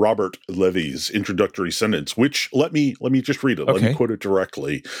with Robert Levy's introductory sentence, which let me just read it. Okay. Let me quote it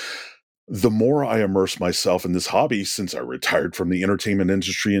directly. The more I immerse myself in this hobby since I retired from the entertainment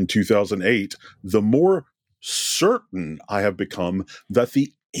industry in 2008, the more certain I have become that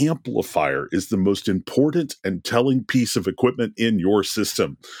the amplifier is the most important and telling piece of equipment in your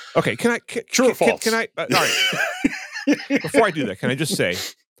system. Okay, true or false? All right. Before I do that, can I just say,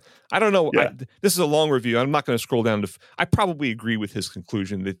 I don't know. Yeah. This is a long review. I'm not going to scroll down to. I probably agree with his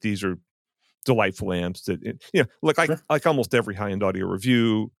conclusion that these are delightful amps. That like almost every high-end audio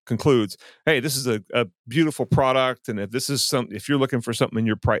review concludes, hey, this is a beautiful product, and if you're looking for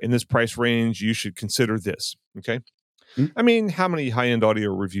something in this price range, you should consider this. Okay. I mean, how many high-end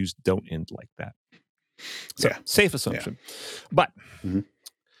audio reviews don't end like that? So, safe assumption. But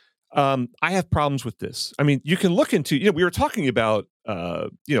I have problems with this. I mean, you can look into, we were talking about,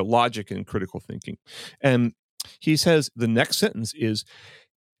 logic and critical thinking. And he says the next sentence is,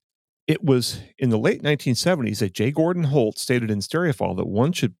 it was in the late 1970s that J. Gordon Holt stated in Stereophile that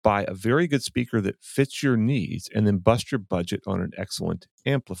one should buy a very good speaker that fits your needs and then bust your budget on an excellent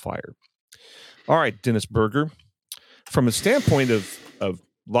amplifier. All right, Dennis Berger. From a standpoint of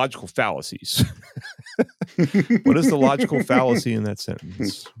logical fallacies, what is the logical fallacy in that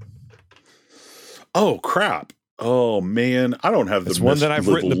sentence? Oh, crap. Oh, man. I don't have one that I've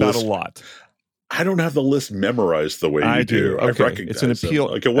written about a lot. I don't have the list memorized the way you do. Okay. I recognize it's an appeal.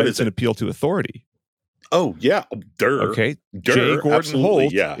 Okay, what is an appeal to authority. Oh, yeah. Okay. J. Gordon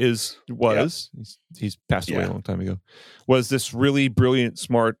Holt he's passed away a long time ago, was this really brilliant,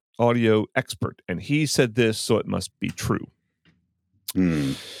 smart audio expert. And he said this, so it must be true.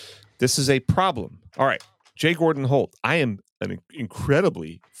 This is a problem. All right. J. Gordon Holt. I am an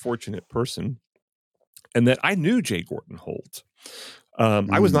incredibly fortunate person, and that I knew J. Gordon Holt.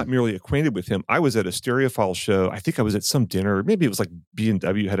 I was not merely acquainted with him. I was at a Stereophile show. I think I was at some dinner. Maybe it was like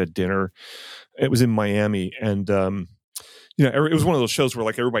B&W had a dinner. It was in Miami. And, it was one of those shows where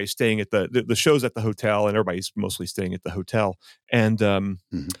like everybody's staying at the show's at the hotel, and everybody's mostly staying at the hotel. And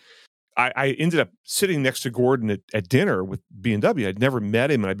I ended up sitting next to Gordon at dinner with B&W. I'd never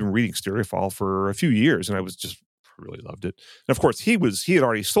met him, and I'd been reading Stereophile for a few years, and I really loved it. And of course, he had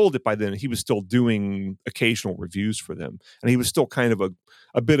already sold it by then. He was still doing occasional reviews for them, and he was still kind of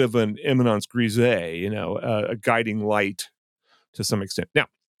a bit of an eminence grise, a guiding light to some extent. Now,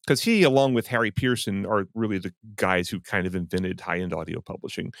 because he, along with Harry Pearson, are really the guys who kind of invented high-end audio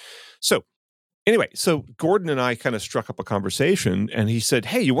publishing. So anyway, Gordon and I kind of struck up a conversation, and he said,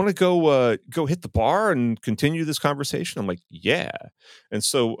 hey, you want to go hit the bar and continue this conversation? I'm like, yeah. And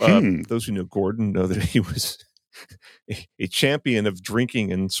so those who know Gordon know that he was a champion of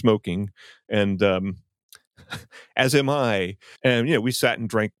drinking and smoking, and as am I. And we sat and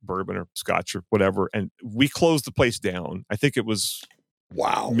drank bourbon or scotch or whatever, and we closed the place down. I think it was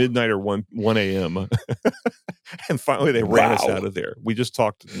Wow. Midnight or 1 a.m. And finally they ran us out of there. We just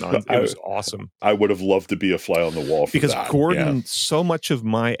talked. It was awesome. I would have loved to be a fly on the wall for because that. Gordon, so much of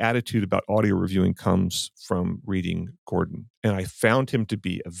my attitude about audio reviewing comes from reading Gordon. And I found him to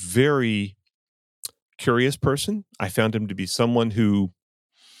be a very curious person. I found him to be someone who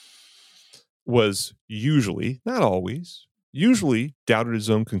was usually, not always, usually doubted his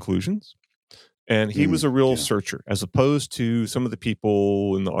own conclusions. And he was a real searcher, as opposed to some of the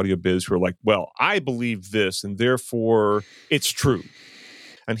people in the audio biz who are like, well, I believe this and therefore it's true.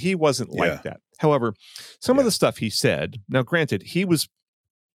 And he wasn't like that. However, some of the stuff he said, now granted, he was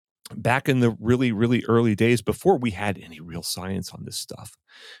back in the really, really early days before we had any real science on this stuff.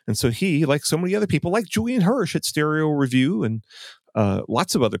 And so he, like so many other people, like Julian Hirsch at Stereo Review and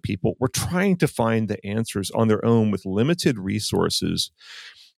lots of other people, were trying to find the answers on their own with limited resources,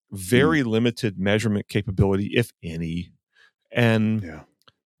 very limited measurement capability, if any, and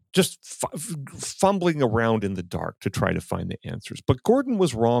just fumbling around in the dark to try to find the answers. But Gordon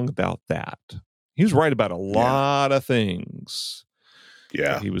was wrong about that. He was right about a lot of things.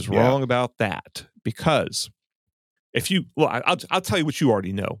 Yeah. But he was wrong about that, because I'll tell you what you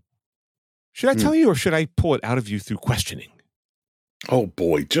already know. Should I tell you, or should I pull it out of you through questioning? Oh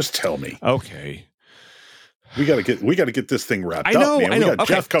boy, just tell me. Okay. We got to get this thing wrapped up, man. I know. We got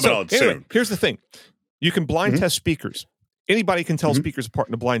Jeff coming on soon. Here's the thing. You can blind test speakers. Anybody can tell speakers apart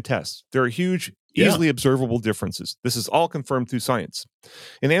in a blind test. There are huge, easily observable differences. This is all confirmed through science.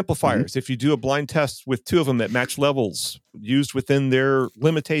 In amplifiers, if you do a blind test with two of them that match levels used within their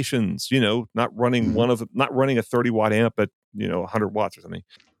limitations, not running not running a 30-watt amp at 100 watts or something,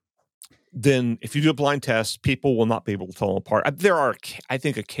 then if you do a blind test, people will not be able to tell them apart. There are, I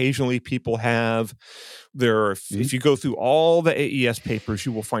think, occasionally people have. There are, if you go through all the AES papers,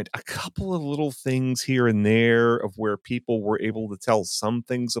 you will find a couple of little things here and there of where people were able to tell some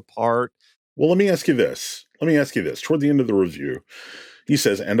things apart. Well, let me ask you this. Toward the end of the review, he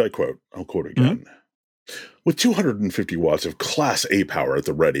says, and I quote, I'll quote again, with 250 watts of Class A power at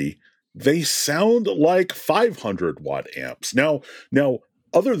the ready, they sound like 500-watt amps. Now,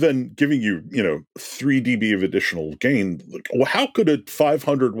 other than giving you, 3 dB of additional gain, how could a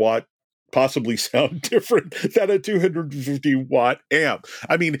 500-watt possibly sound different than a 250-watt amp?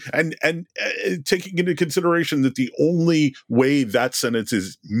 I mean, and taking into consideration that the only way that sentence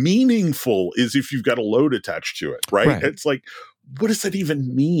is meaningful is if you've got a load attached to it, right? It's like, what does that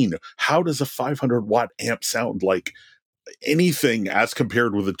even mean? How does a 500-watt amp sound like anything as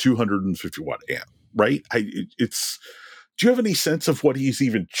compared with a 250-watt amp, right? Do you have any sense of what he's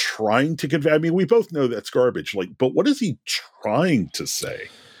even trying to convey? I mean, we both know that's garbage, but what is he trying to say?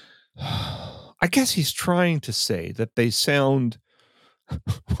 I guess he's trying to say that they sound,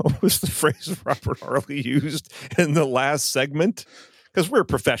 what was the phrase Robert Harley used in the last segment? Because we're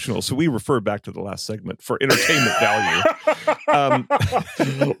professionals, so we refer back to the last segment for entertainment value.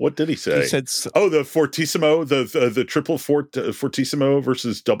 What did he say? He said, the fortissimo, the triple fortissimo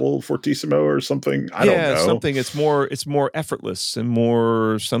versus double fortissimo or something. I don't know. Something. It's more effortless and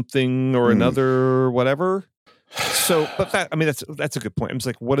more something or another, whatever. So, but that's a good point. I'm just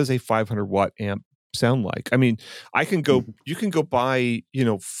like, what does a 500-watt amp sound like? I mean, you can go buy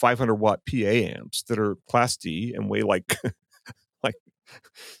 500-watt PA amps that are Class D and weigh like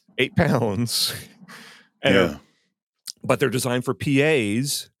 8 pounds, but they're designed for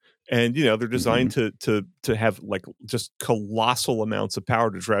PAs, and they're designed to have like just colossal amounts of power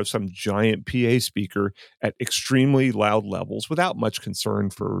to drive some giant PA speaker at extremely loud levels without much concern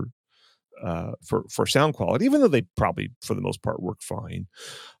for sound quality, even though they probably for the most part work fine.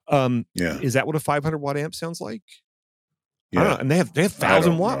 Is that what a 500-watt amp sounds like? I don't know. And they have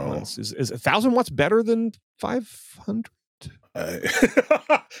 1,000-watt ones. Is 1,000 watts better than 500?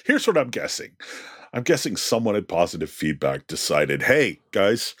 Here's what I'm guessing. I'm guessing someone at Positive Feedback decided, hey,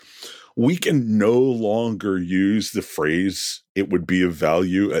 guys, we can no longer use the phrase, it would be of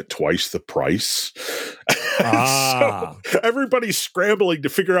value at twice the price. So everybody's scrambling to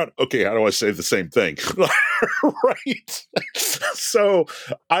figure out, okay, how do I say the same thing? Right? So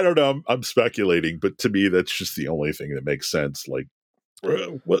I don't know. I'm speculating, but to me, that's just the only thing that makes sense. Like,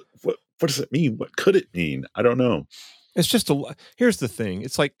 what does it mean? What could it mean? I don't know. It's just here's the thing.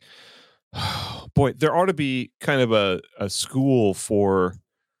 It's like, boy, there ought to be kind of a school for,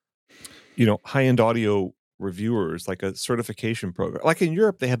 high-end audio reviewers, like a certification program. Like in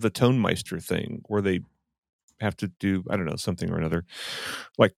Europe, they have the Tonmeister thing where they have to do, I don't know, something or another,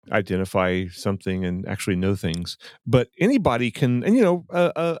 like identify something and actually know things. But anybody can, and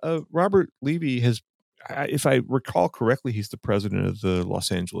Robert Levy has, if I recall correctly, he's the president of the Los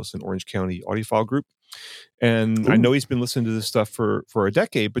Angeles and Orange County Audiophile Group. And Ooh. I know he's been listening to this stuff for a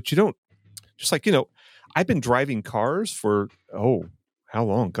decade, but you don't, just like, I've been driving cars for, how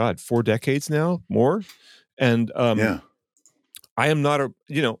long? God, 4 decades now, more. And I am not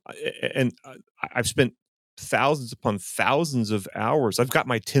I've spent thousands upon thousands of hours. I've got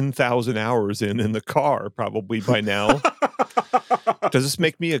my 10,000 hours in the car probably by now. Does this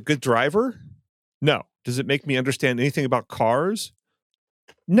make me a good driver? No. Does it make me understand anything about cars?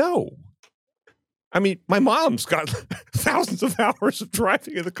 No. I mean, my mom's got thousands of hours of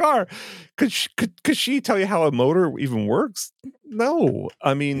driving in the car. Could she tell you how a motor even works? No.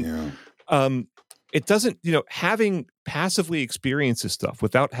 I mean, it doesn't, having passively experienced this stuff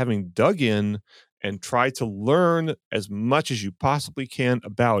without having dug in and tried to learn as much as you possibly can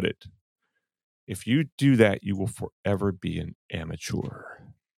about it. If you do that, you will forever be an amateur.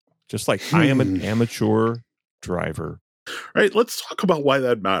 Just like I am an amateur driver. Right. Let's talk about why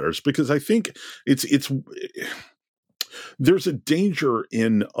that matters, because I think there's a danger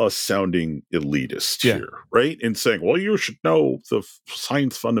in us sounding elitist here, right? And saying, well, you should know the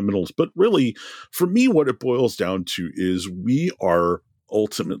science fundamentals. But really, for me, what it boils down to is we are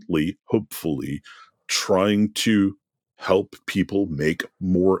ultimately, hopefully, trying to help people make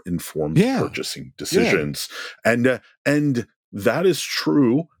more informed purchasing decisions. And that is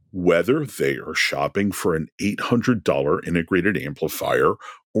true whether they are shopping for an $800 integrated amplifier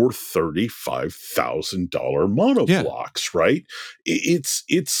or $35,000 monoblocks, right?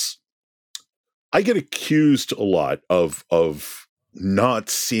 It's I get accused a lot of not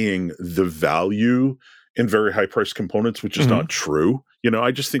seeing the value in very high priced components, which is not true.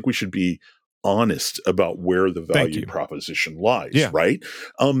 I just think we should be honest about where the value proposition lies, right?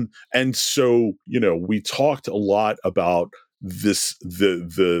 And so, we talked a lot about this,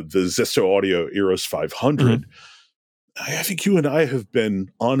 the Zesto Audio Eros 500. I think you and I have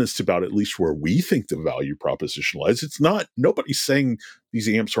been honest about at least where we think the value proposition lies. It's not, nobody's saying these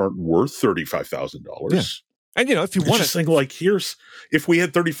amps aren't worth $35,000. Yeah. And, if you want to think like, if we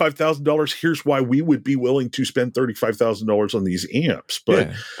had $35,000, here's why we would be willing to spend $35,000 on these amps.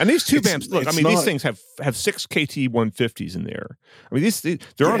 But and these tube amps, look, I mean, these things have 6 KT 150s in there. I mean,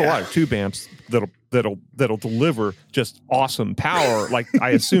 there aren't a lot of tube amps that'll deliver just awesome power like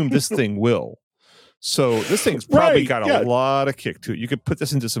I assume this thing will. So this thing's probably got a lot of kick to it. You could put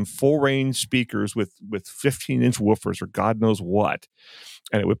this into some full range speakers with 15-inch woofers or God knows what.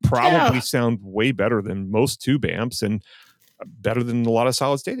 And it would probably sound way better than most tube amps and better than a lot of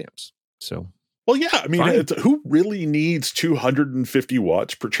solid state amps. So, well, yeah, I mean, who really needs 250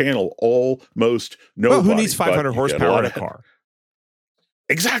 watts per channel? Almost nobody. Well, who needs 500 horsepower in a car?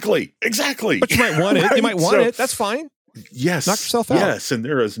 Exactly. But you might want it. Right? You might want it. That's fine. Yes. Knock yourself out. Yes, and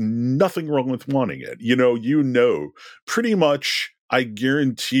there is nothing wrong with wanting it. Pretty much, I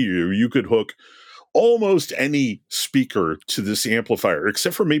guarantee you could hook almost any speaker to this amplifier,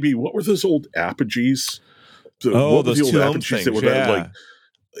 except for maybe, what were those old Apogees? Those two Apogees that were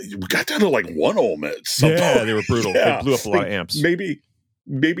we got down to like 1 ohm at some point. They were brutal. They blew up a lot of amps.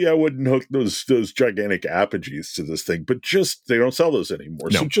 Maybe I wouldn't hook those gigantic Apogees to this thing, but they don't sell those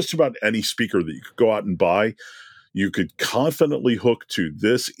anymore. No. So just about any speaker that you could go out and buy, you could confidently hook to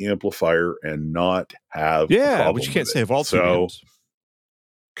this amplifier and not have a problem, which you can't say of all two amps.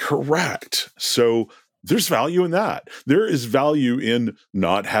 Correct. So there's value in that. There is value in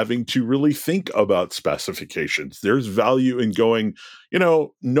not having to really think about specifications. There's value in going,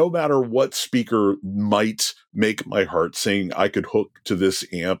 no matter what speaker might make my heart sing, I could hook to this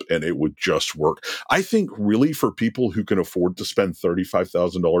amp and it would just work. I think really for people who can afford to spend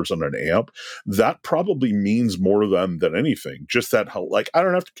 $35,000 on an amp, that probably means more to them than anything. Just that, I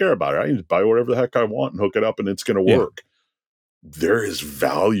don't have to care about it. I can just buy whatever the heck I want and hook it up and it's going to work. There is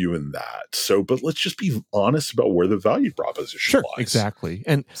value in that. So, but let's just be honest about where the value proposition lies. Exactly.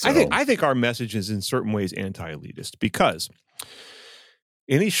 And I think our message is in certain ways anti-elitist because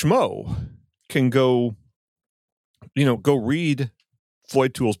any schmo can go read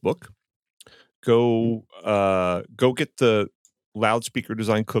Floyd Toole's book, go get the loudspeaker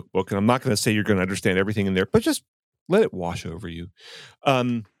design cookbook. And I'm not going to say you're going to understand everything in there, but just let it wash over you.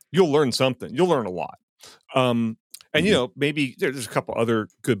 You'll learn something. You'll learn a lot. And, maybe there's a couple other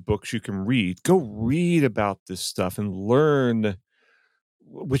good books you can read. Go read about this stuff and learn,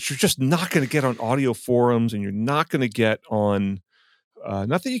 which you're just not going to get on audio forums, and you're not going to get on,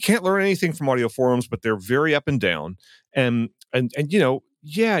 not that you can't learn anything from audio forums, but they're very up and down. And you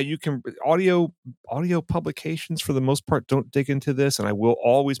can, audio publications for the most part don't dig into this. And I will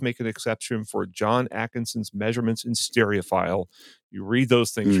always make an exception for John Atkinson's Measurements in Stereophile. You read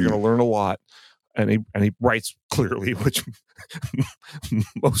those things, you're going to learn a lot. And he writes clearly, which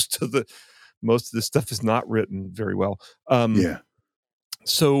most of the Most of this stuff is not written very well.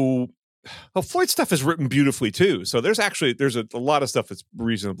 So Floyd's stuff is written beautifully too. So there's a lot of stuff that's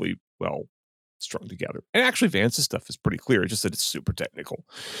reasonably well strung together. And actually Vance's stuff is pretty clear. It's just that it's super technical.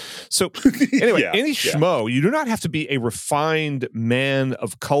 So anyway, any schmo, you do not have to be a refined man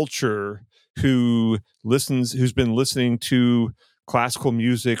of culture who's been listening to classical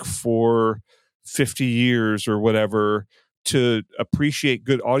music for 50 years or whatever to appreciate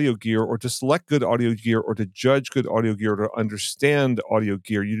good audio gear or to select good audio gear or to judge good audio gear or to understand audio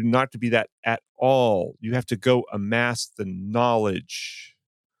gear. You do not have to be that at all. You have to go amass the knowledge.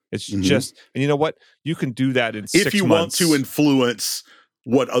 It's just, and you know what? You can do that in 6 months. If you want to influence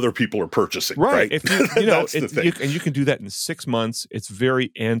what other people are purchasing, right? If you can do that in 6 months. It's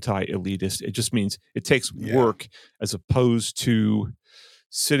very anti-elitist. It just means it takes work as opposed to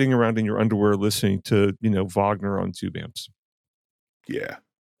sitting around in your underwear listening to, Wagner on tube amps. Yeah.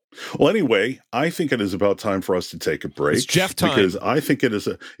 Well, anyway, I think it is about time for us to take a break. It's Jeff time. Because I think it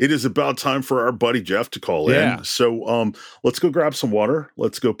is about time for our buddy Jeff to call in. So let's go grab some water.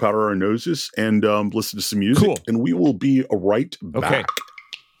 Let's go powder our noses and listen to some music. Cool. And we will be right back. Okay.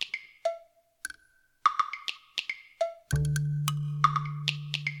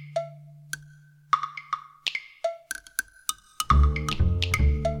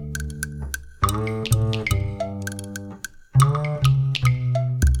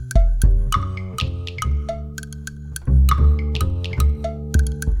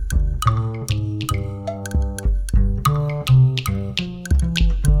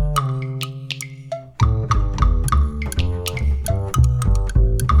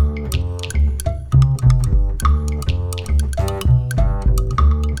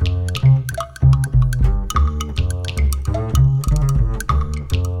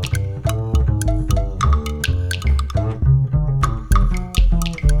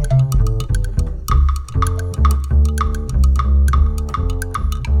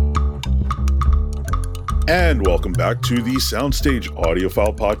 And welcome back to the Soundstage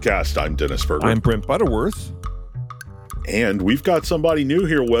Audiophile Podcast. I'm Dennis Berger. I'm Brent Butterworth. And we've got somebody new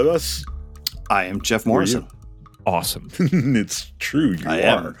here with us. I am Jeff Morrison. Awesome. It's true, you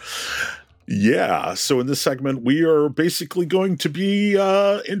are. Yeah, so in this segment, we are basically going to be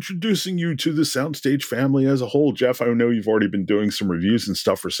introducing you to the Soundstage family as a whole. Jeff, I know you've already been doing some reviews and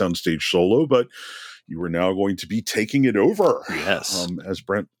stuff for Soundstage Solo, but you are now going to be taking it over. Yes. As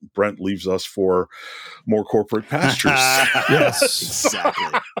Brent leaves us for more corporate pastures. Yes.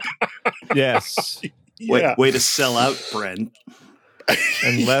 Exactly. Yes. Way to sell out, Brent.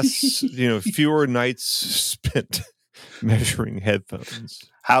 Unless, fewer nights spent measuring headphones.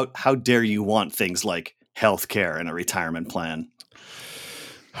 How dare you want things like healthcare and a retirement plan?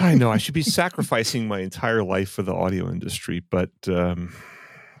 I know I should be sacrificing my entire life for the audio industry, but oh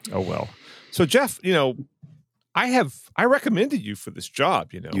well. So Jeff, I recommended you for this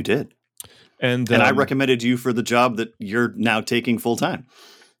job, You did. And I recommended you for the job that you're now taking full time.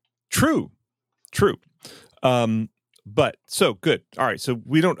 True. But so good. All right. So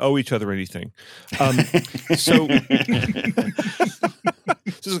we don't owe each other anything. So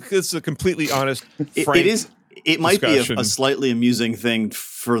this is a completely honest, frank it is. It might discussion. be a slightly amusing thing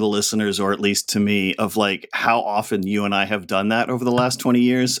for the listeners, or at least to me, of like how often you and I have done that over the last 20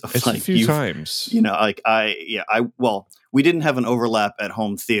 years. It's like a few times. We didn't have an overlap at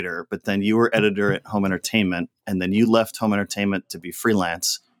home theater, but then you were editor at Home Entertainment, and then you left Home Entertainment to be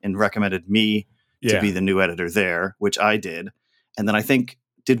freelance and recommended me to be the new editor there, which I did. And then I think,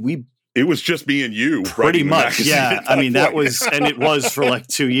 it was just me and you. Pretty much. Yeah. I mean, that was, and it was for like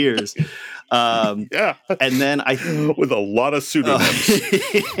 2 years. Yeah. And then with a lot of pseudonyms.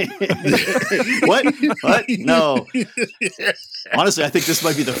 What? No. Honestly, I think this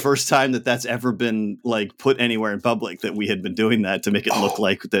might be the first time that's ever been like put anywhere in public that we had been doing that to make it look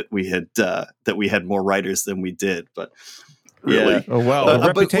like that we had more writers than we did. But really? Yeah. Oh wow. The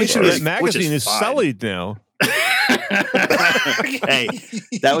reputation of this magazine is sullied now. Hey,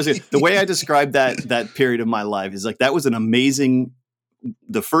 that was it. The way I described that period of my life is like that was an amazing.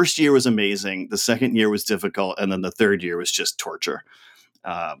 The first year was amazing. The second year was difficult, and then the third year was just torture.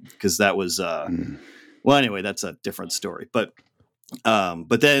 Because that was well, anyway, that's a different story. But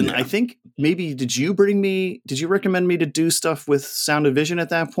then I think maybe did you recommend me to do stuff with Sound and Vision at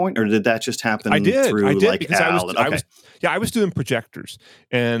that point, or did that just happen? I did like because I was doing projectors,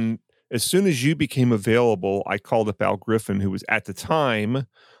 and as soon as you became available, I called up Al Griffin, who was at the time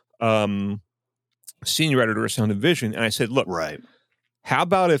senior editor of Sound and Vision, and I said, "Look, right. How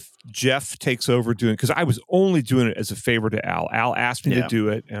about if Jeff takes over doing?" Because I was only doing it as a favor to Al. Al asked me to do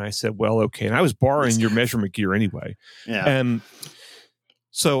it, and I said, "Well, okay." And I was borrowing your measurement gear anyway. Yeah. And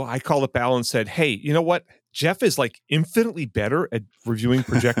So I called up Al and said, hey, you know what? Jeff is like infinitely better at reviewing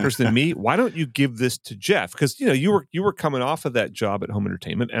projectors than me. Why don't you give this to Jeff? Because you were coming off of that job at Home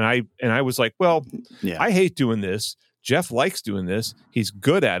Entertainment, and I was like, well, I hate doing this. Jeff likes doing this. He's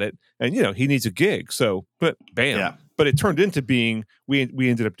good at it, and he needs a gig. So, but bam. Yeah. But it turned into being we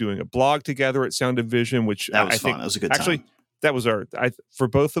ended up doing a blog together at Sound and Vision, which that was fun. That was a good time. Actually, that was for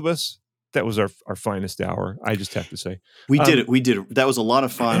both of us. That was our finest hour. I just have to say we did it. That was a lot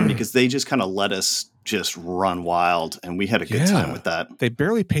of fun because they just kind of let us just run wild, and we had a good time with that. They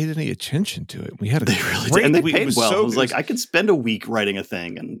barely paid any attention to it. We had they really did, and they paid well. It was like I could spend a week writing a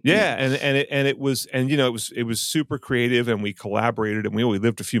thing, and it was super creative, and we collaborated, and we only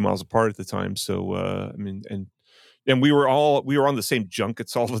lived a few miles apart at the time. So and we were on the same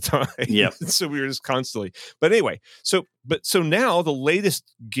junkets all the time. Yeah. So we were just constantly. But anyway, so now the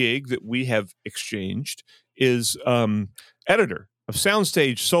latest gig that we have exchanged is editor of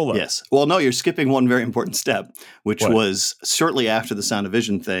Soundstage Solo. Yes. Well, no, you're skipping one very important step, which was shortly after the Sound of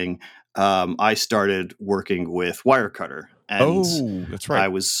Vision thing. I started working with Wirecutter. And that's right. I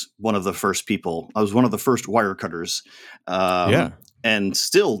was one of the first people. I was one of the first wire cutters. And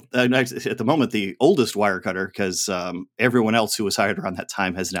still, at the moment, the oldest wire cutter, because everyone else who was hired around that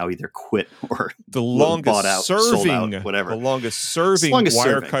time has now either quit or the longest bought out, sold out, whatever. The longest serving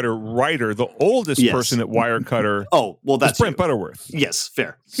wire cutter writer, the oldest person at Wirecutter. Oh, well, that's Brent Butterworth. Yes,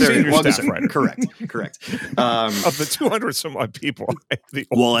 fair. Senior staff writer. Correct. Of the 200 some odd people.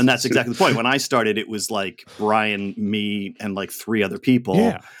 Well, and that's exactly the point. When I started, it was like Brian, me, and like 3 other people.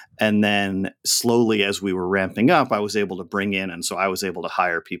 Yeah. And then slowly, as we were ramping up, I was able to bring in, and so I was able to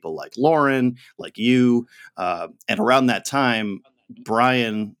hire people like Lauren, like you. And around that time,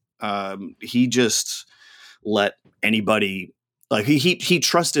 Brian, he just let anybody, like he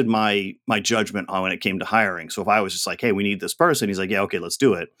trusted my judgment on when it came to hiring. So if I was just like, hey, we need this person, he's like, yeah, okay, let's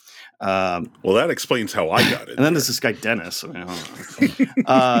do it. Well, that explains how I got it. And then there's this guy, Dennis. I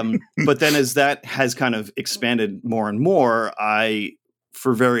don't know. But then as that has kind of expanded more and more,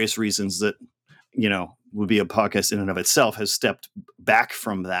 for various reasons that, would be a podcast in and of itself, has stepped back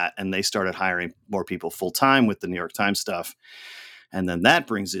from that. And they started hiring more people full time with the New York Times stuff. And then that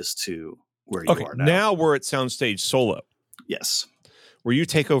brings us to where you are now. Now we're at Soundstage Solo. Yes. Where you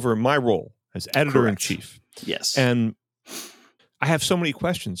take over my role as editor-in-chief. Yes. And I have so many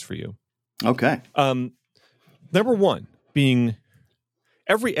questions for you. Okay. Number one being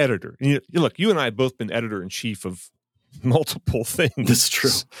every editor. Look, you and I have both been editor-in-chief of multiple things. That's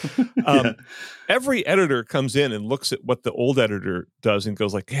true. Every editor comes in and looks at what the old editor does and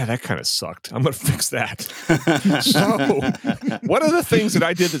goes like, yeah, that kind of sucked. I'm going to fix that. So what are the things that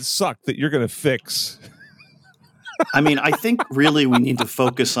I did that sucked that you're going to fix? I mean, I think really we need to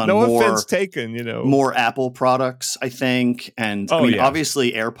focus on offense taken, more Apple products, I think. And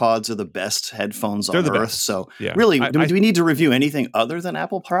obviously AirPods are the best headphones on earth. Best. So really, do we need to review anything other than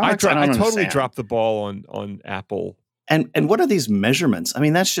Apple products? I totally dropped the ball on Apple. And what are these measurements? I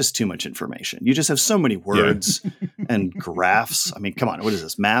mean, that's just too much information. You just have so many words and graphs. I mean, come on. What is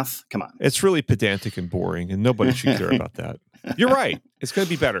this? Math? Come on. It's really pedantic and boring, and nobody should care about that. You're right. It's going to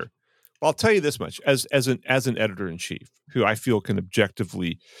be better. Well, I'll tell you this much. As an editor-in-chief, who I feel can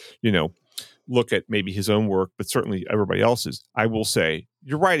objectively, look at maybe his own work, but certainly everybody else's, I will say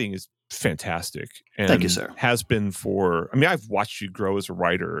your writing is fantastic. And thank you, sir. Has been I've watched you grow as a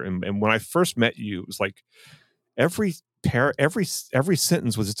writer. And when I first met you, it was like, every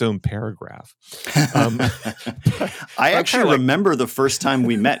sentence was its own paragraph. I actually remember the first time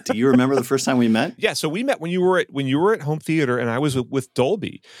we met. Do you remember the first time we met? Yeah, so we met when you were at Home Theater, and I was with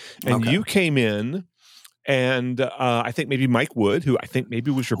Dolby, and you came in, and I think maybe Mike Wood, who I think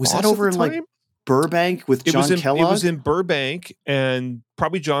maybe was your boss. Was that over at the in time? Burbank with John Kellogg? It was in Burbank, and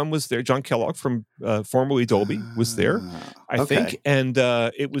probably John was there. John Kellogg from formerly Dolby was there, I think. And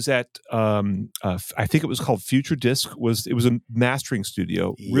it was at, I think it was called Future Disc. It was a mastering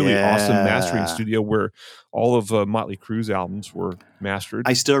studio, really awesome mastering studio where all of Motley Crue's albums were mastered.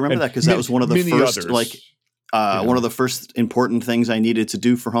 I still remember that because that was one of the first, others. One of the first important things I needed to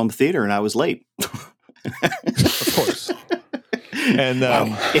do for home theater, and I was late. Of course. And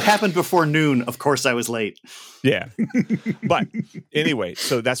it happened before noon. Of course, I was late. Yeah, but anyway,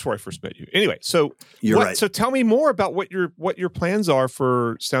 so that's where I first met you. Anyway, so you're right. So tell me more about what your plans are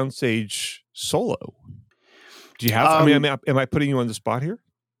for Soundstage Solo. Do you have? Am I putting you on the spot here?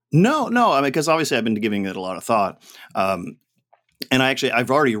 No. I mean, because obviously I've been giving it a lot of thought, and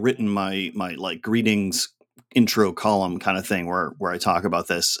I've already written my like greetings intro column kind of thing where I talk about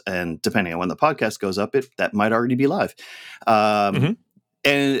this, and depending on when the podcast goes up, that might already be live. And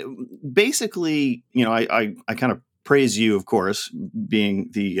basically, I kind of praise you, of course, being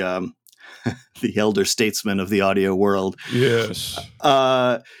the the elder statesman of the audio world. Yes.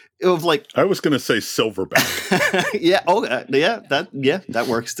 Of like, I was going to say silverback. yeah. Oh, that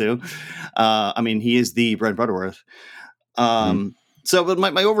works too. I mean, he is the Brent Butterworth. So, but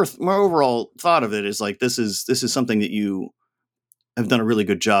my overall thought of it is like, this is something that you have done a really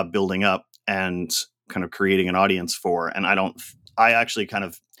good job building up and kind of creating an audience for. And I actually kind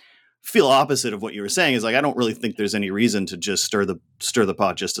of feel opposite of what you were saying, is like, I don't really think there's any reason to just stir the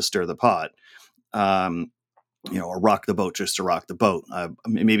pot just to stir the pot. Or rock the boat just to rock the boat.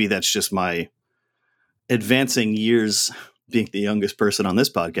 Maybe that's just my advancing years being the youngest person on this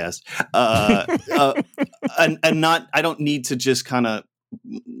podcast. And I don't need to just kind of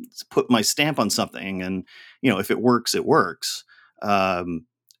put my stamp on something. And, if it works, it works. As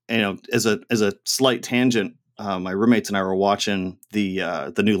a slight tangent, my roommates and I were watching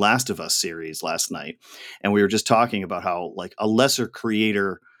the new Last of Us series last night. And we were just talking about how like a lesser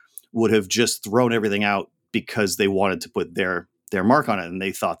creator would have just thrown everything out because they wanted to put their mark on it, and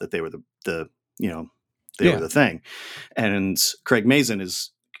they thought that they were the were the thing. And Craig Mazin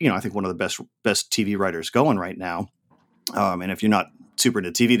is, I think one of the best TV writers going right now. And if you're not super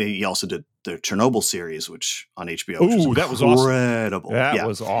into TV, he also did the Chernobyl series, which on HBO. Oh, that was incredible. That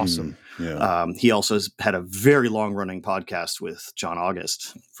was awesome. Yeah. He also has had a very long running podcast with John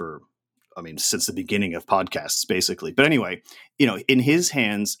August since the beginning of podcasts, basically. But anyway, in his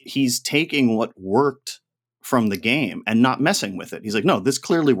hands, he's taking what worked from the game and not messing with it. He's like, no, this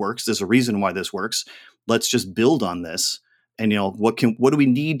clearly works. There's a reason why this works. Let's just build on this. And, what do we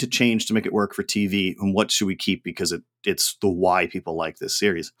need to change to make it work for TV, and what should we keep because it's the why people like this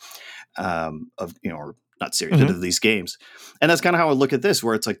series or not series, of these games. And that's kind of how I look at this,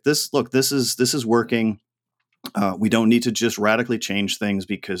 where it's like this is working. We don't need to just radically change things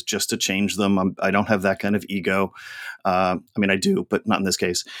because just to change them, I don't have that kind of ego. I do, but not in this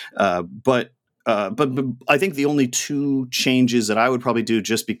case. But I think the only two changes that I would probably do,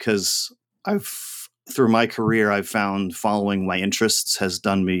 just because through my career, I've found following my interests has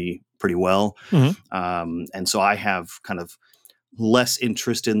done me pretty well. And so I have kind of less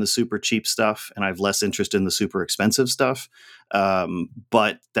interest in the super cheap stuff, and I have less interest in the super expensive stuff.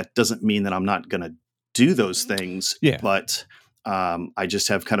 But that doesn't mean that I'm not going to do those things. Yeah. But I just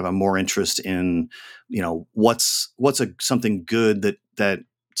have kind of a more interest in, what's something good that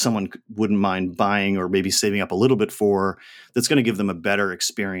someone wouldn't mind buying or maybe saving up a little bit for, that's going to give them a better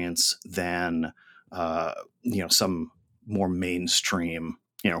experience than, some more mainstream,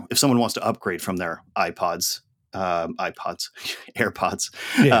 if someone wants to upgrade from their AirPods,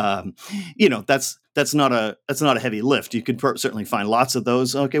 that's not a heavy lift. You could certainly find lots of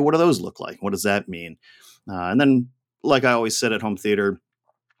those. Okay. What do those look like? What does that mean? And then, like I always said at home theater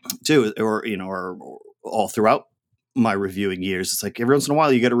too, or all throughout my reviewing years, it's like every once in a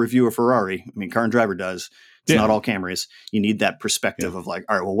while you got to review a Ferrari. Car and Driver does. It's not all Camrys. You need that perspective of like,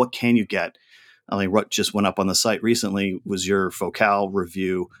 all right, well, what can you get? What just went up on the site recently was your Focal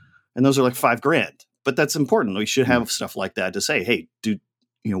review, and those are like $5,000. But that's important. We should have stuff like that to say, hey,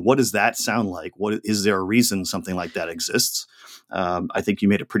 what does that sound like? Is there a reason something like that exists? I think you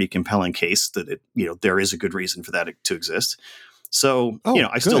made a pretty compelling case that there is a good reason for that to exist. So,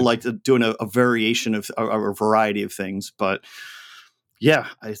 I still like doing a variation of a variety of things, but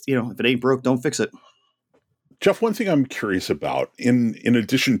if it ain't broke, don't fix it. Jeff, one thing I'm curious about, in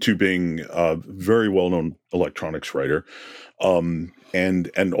addition to being a very well-known electronics writer,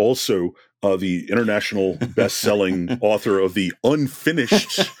 and also the international best-selling author of the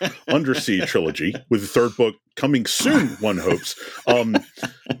unfinished Undersea trilogy, with the third book coming soon, one hopes.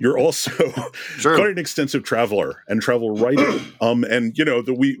 You're also quite an extensive traveler and travel writer.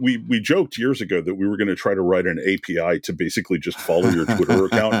 We joked years ago that we were going to try to write an API to basically just follow your Twitter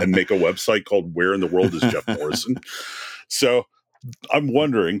account and make a website called "Where in the World is Jeff Morrison?" So I'm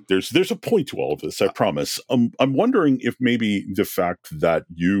wondering, there's a point to all of this, I promise. I'm wondering if maybe the fact that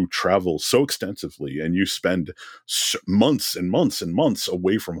you travel so extensively and you spend months and months and months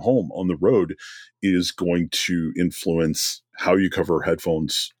away from home on the road is going to influence how you cover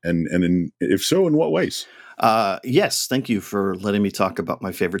headphones, and if so, in what ways? Yes, thank you for letting me talk about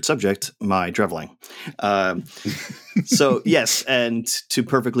my favorite subject, my traveling. So yes, and to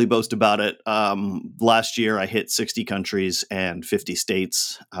perfectly boast about it, last year I hit 60 countries and 50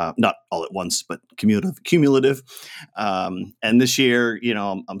 states, not all at once, but cumulative. And this year,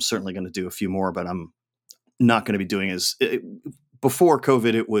 I'm certainly going to do a few more, but I'm not going to be doing before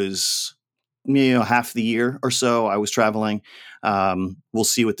COVID. It was half the year or so I was traveling. We'll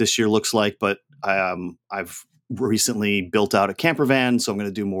see what this year looks like, but I've recently built out a camper van, so I'm going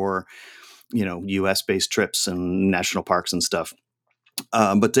to do more, US based trips and national parks and stuff.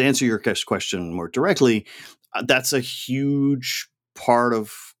 But to answer your question more directly, that's a huge part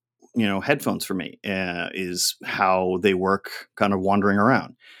of headphones for me, is how they work kind of wandering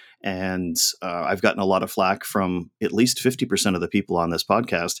around. And I've gotten a lot of flack from at least 50% of the people on this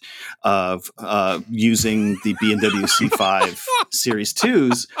podcast of using the B&W C5 Series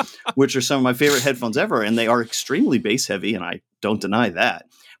 2s, which are some of my favorite headphones ever. And they are extremely bass heavy, and I don't deny that.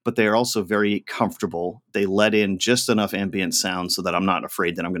 But they are also very comfortable. They let in just enough ambient sound so that I'm not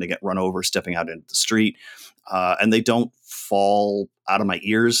afraid that I'm going to get run over stepping out into the street. And they don't fall out of my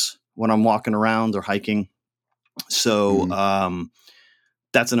ears when I'm walking around or hiking. So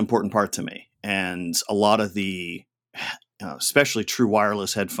that's an important part to me. And a lot of the, especially true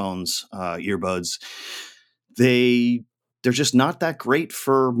wireless headphones, earbuds, they're just not that great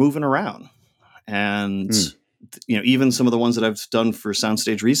for moving around. And even some of the ones that I've done for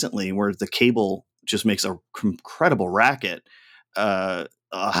Soundstage recently, where the cable just makes an incredible racket. How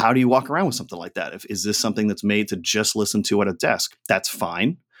do you walk around with something like that? Is this something that's made to just listen to at a desk? That's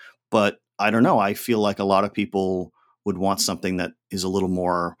fine. But I don't know. I feel like a lot of people would want something that is a little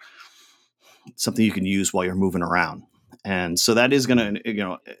more something you can use while you're moving around. And so that is going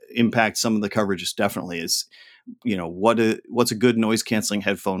to, impact some of the coverages. Definitely is, what's a good noise canceling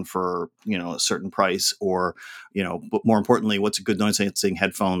headphone for, a certain price, or, but more importantly, what's a good noise canceling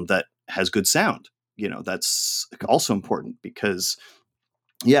headphone that has good sound? That's also important because,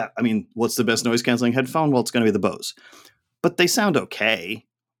 what's the best noise canceling headphone? Well, it's going to be the Bose, but they sound okay.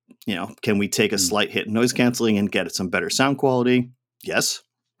 Can we take a slight hit in noise canceling and get some better sound quality? Yes.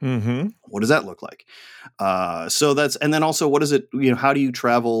 Mm-hmm. What does that look like? And then also, what is it, how do you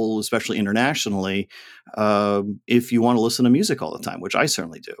travel, especially internationally, if you want to listen to music all the time, which I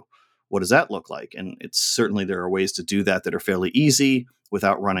certainly do? What does that look like? And there are ways to do that are fairly easy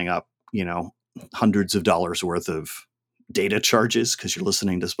without running up, hundreds of dollars worth of data charges because you're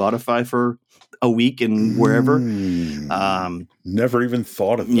listening to Spotify for a week and wherever. Never even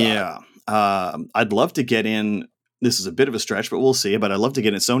thought of that. Yeah. I'd love to get in. This is a bit of a stretch, but we'll see. But I'd love to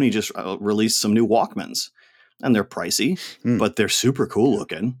get in. Sony just released some new Walkmans, and they're pricey, but they're super cool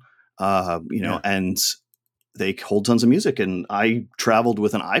looking. And they hold tons of music. And I traveled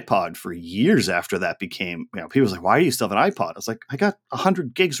with an iPod for years after that became, people was like, why do you still have an iPod? I was like, I got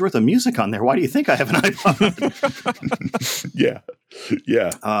 100 gigs worth of music on there. Why do you think I have an iPod? Yeah.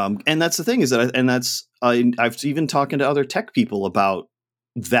 And that's the thing is that, I've even talking to other tech people about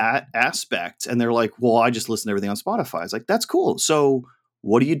that aspect, and they're like, well, I just listen to everything on Spotify. I was like, that's cool. So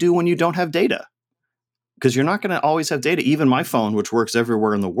what do you do when you don't have data? Because you're not going to always have data. Even my phone, which works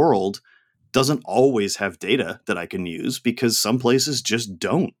everywhere in the world, doesn't always have data that I can use because some places just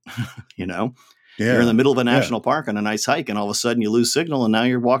don't. You're in the middle of a national park on a nice hike, and all of a sudden you lose signal, and now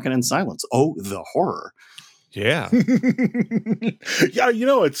you're walking in silence. Oh, the horror. Yeah. Yeah.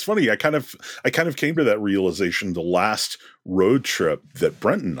 It's funny. I kind of came to that realization the last road trip that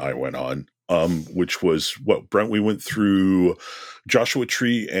Brent and I went on, which was Brent, we went through Joshua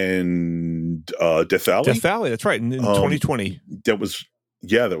Tree and Death Valley. Death Valley. That's right. In 2020. That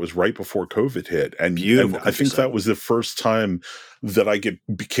was right before COVID hit. And I think that was the first time that I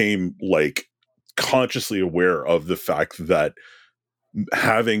became like consciously aware of the fact that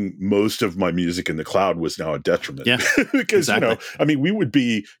having most of my music in the cloud was now a detriment. Yeah, because, exactly. we would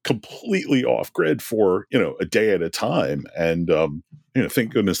be completely off grid for, a day at a time. And,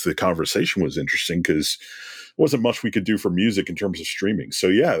 thank goodness the conversation was interesting because there wasn't much we could do for music in terms of streaming. So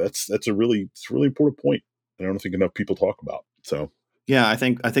yeah, that's a really important point. I don't think enough people talk about. So yeah, I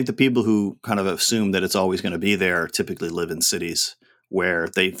think the people who kind of assume that it's always going to be there typically live in cities where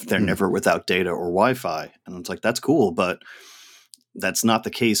they're never without data or Wi-Fi. And it's like, that's cool, but that's not the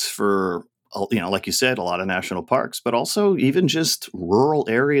case for, like you said, a lot of national parks, but also even just rural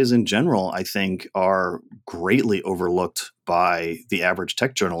areas in general, I think are greatly overlooked by the average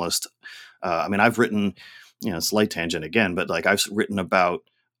tech journalist. I've written, slight tangent again, but like I've written about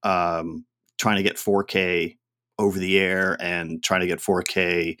trying to get 4K over the air and trying to get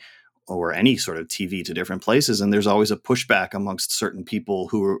 4K or any sort of TV to different places. And there's always a pushback amongst certain people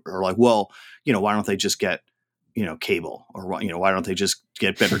who are like, well, why don't they just get cable, or why don't they just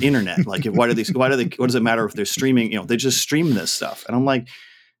get better internet? Like, what does it matter if they're streaming? They just stream this stuff. And I'm like,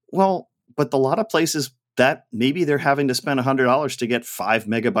 well, but a lot of places that maybe they're having to spend $100 to get 5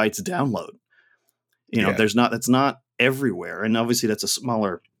 megabytes download. That's not everywhere. And obviously that's a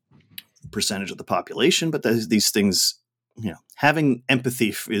smaller percentage of the population, but these things, having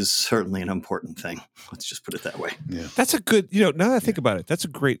empathy is certainly an important thing. Let's just put it that way. Yeah. That's a good, now that I think about it, that's a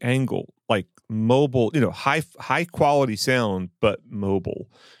great angle, like mobile, high quality sound, but mobile,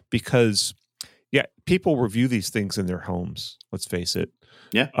 because Yeah, people review these things in their homes. Let's face it.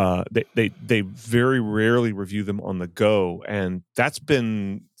 Yeah. They very rarely review them on the go, and that's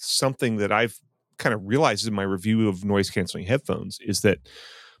been something that I've kind of realized in my review of noise canceling headphones is that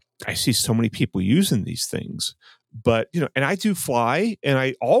I see so many people using these things. But and I do fly, and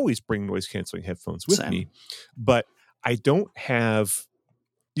I always bring noise canceling headphones with me, but I don't have.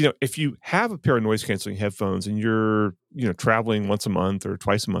 If you have a pair of noise canceling headphones and you're, traveling once a month or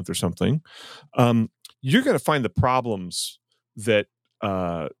twice a month or something, you're going to find the problems that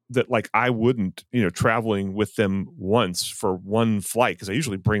like I wouldn't, traveling with them once for one flight, because I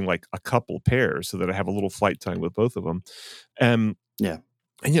usually bring like a couple pairs so that I have a little flight time with both of them. Yeah.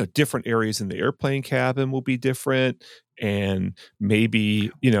 And different areas in the airplane cabin will be different, and maybe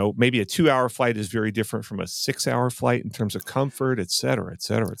a 2-hour flight is very different from a 6-hour flight in terms of comfort, et cetera, et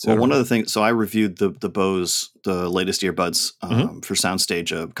cetera, et cetera. Well, one of the things, so I reviewed the Bose, the latest earbuds for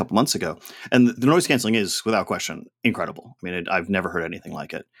Soundstage a couple months ago, and the noise canceling is without question incredible. I mean, I've never heard anything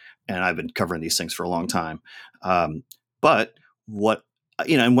like it, and I've been covering these things for a long time. But what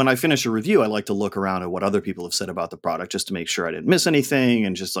and when I finish a review, I like to look around at what other people have said about the product just to make sure I didn't miss anything,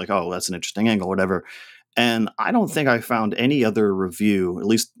 and just like, oh, that's an interesting angle, whatever. And I don't think I found any other review, at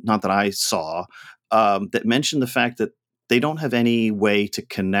least not that I saw, that mentioned the fact that they don't have any way to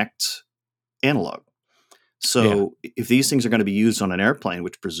connect analog. So if these things are going to be used on an airplane,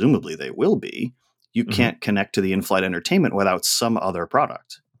 which presumably they will be, you can't connect to the in-flight entertainment without some other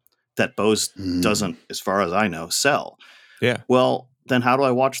product that Bose doesn't, as far as I know, sell. Yeah. Well, then how do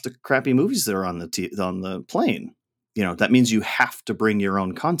I watch the crappy movies that are on the plane? That means you have to bring your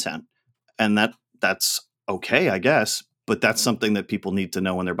own content, and that's okay, I guess. But that's something that people need to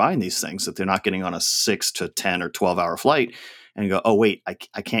know when they're buying these things, that they're not getting on a 6 to 10 or 12-hour flight and go, oh wait,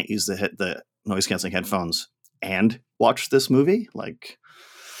 I can't use the noise canceling headphones and watch this movie. Like,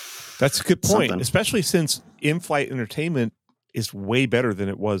 that's a good point, especially since in-flight entertainment is way better than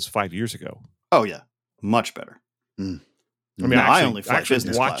it was 5 years ago. Oh yeah, much better. I mean, I only fly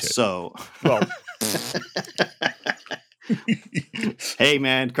business class, so well. Hey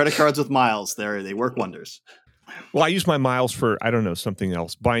man, credit cards with miles, they work wonders. Well, I use my miles for, I don't know, something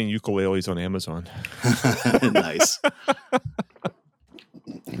else. Buying ukuleles on Amazon. Nice.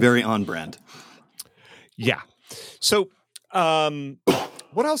 Very on brand. Yeah. So,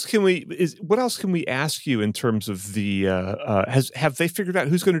 what else can we ask you in terms of the have they figured out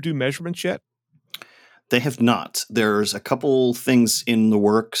who's going to do measurements yet? They have not. There's a couple things in the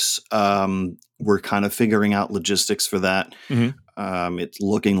works. We're kind of figuring out logistics for that. It's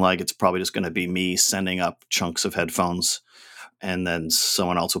looking like it's probably just going to be me sending up chunks of headphones, and then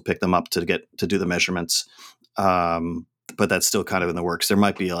someone else will pick them up to do the measurements. But that's still kind of in the works. There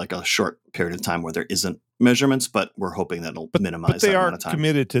might be like a short period of time where there isn't measurements, but we're hoping that'll minimize that amount of time. But they are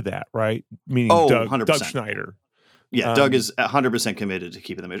committed to that, right? Meaning Doug 100%. Schneider. Yeah, Doug is 100% committed to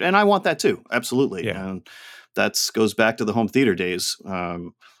keeping the measure. And I want that too. Absolutely. Yeah. And that goes back to the home theater days,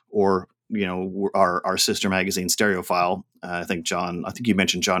 or, our sister magazine Stereophile. I think you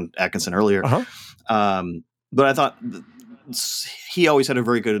mentioned John Atkinson earlier. But I thought he always had a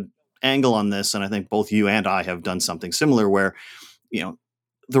very good angle on this. And I think both you and I have done something similar where,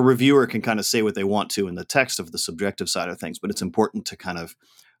 the reviewer can kind of say what they want to in the text of the subjective side of things, but it's important to kind of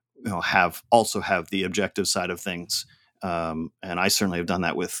have the objective side of things. And I certainly have done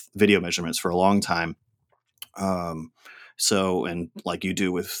that with video measurements for a long time. And like you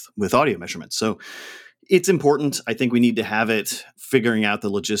do with audio measurements. So it's important. I think we need to have it. Figuring out the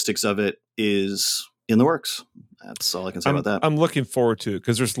logistics of it is in the works. That's all I can say about that. I'm looking forward to it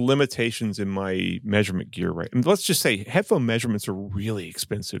because there's limitations in my measurement gear, right? And let's just say headphone measurements are really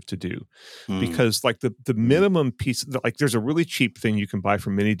expensive to do because like the minimum piece, like there's a really cheap thing you can buy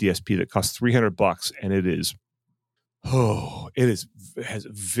from Mini DSP that costs $300 and it has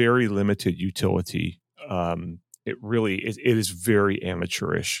very limited utility. It really is. It is very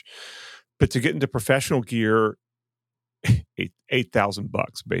amateurish, but to get into professional gear, $8,000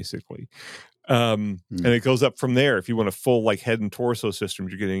 basically. And it goes up from there. If you want a full like head and torso system,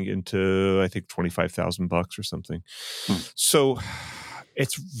 you're getting into I think $25,000 or something. So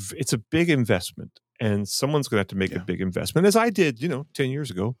it's a big investment, and someone's going to have to make a big investment, as I did, 10 years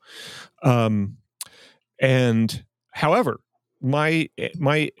ago. And however, my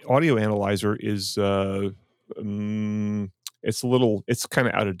audio analyzer is it's kind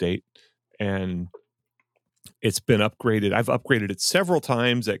of out of date, and it's been upgraded. I've upgraded it several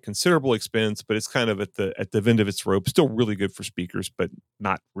times at considerable expense, but it's kind of at the end of its rope. Still really good for speakers, but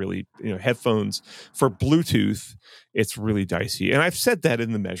not really, headphones for Bluetooth. It's really dicey. And I've said that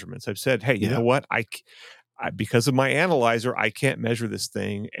in the measurements. I've said, hey, you know what? because of my analyzer, I can't measure this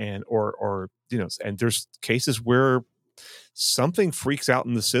thing, and and there's cases where something freaks out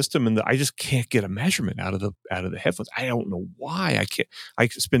in the system, and I just can't get a measurement out of the headphones. I don't know why. I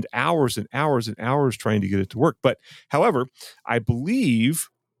spend hours and hours and hours trying to get it to work. But however, I believe,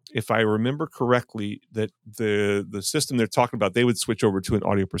 if I remember correctly, that the system they're talking about, they would switch over to an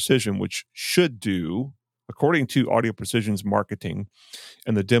Audio Precision, which should do, according to Audio Precision's marketing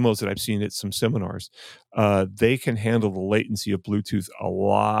and the demos that I've seen at some seminars, they can handle the latency of Bluetooth a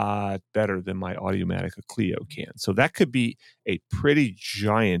lot better than my Audiomatica Clio can. So that could be a pretty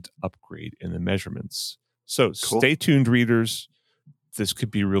giant upgrade in the measurements. So cool. Stay tuned, readers. This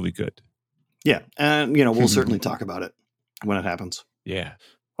could be really good. Yeah. And, we'll certainly talk about it when it happens. Yeah.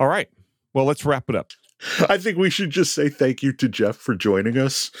 All right. Well, let's wrap it up. I think we should just say thank you to Jeff for joining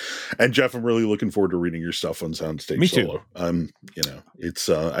us. And Jeff, I'm really looking forward to reading your stuff on Soundstage Me Solo. It's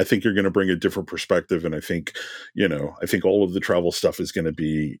I think you're going to bring a different perspective, and I think all of the travel stuff is going to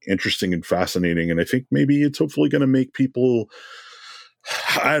be interesting and fascinating, and I think maybe it's hopefully going to make people,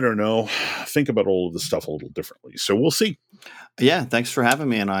 I don't know, think about all of the stuff a little differently. So we'll see. Yeah, thanks for having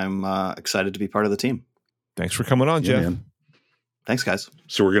me, and I'm excited to be part of the team. Thanks for coming on, Jeff. Man. Thanks, guys.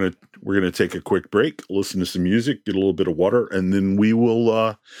 So we're gonna take a quick break, listen to some music, get a little bit of water, and then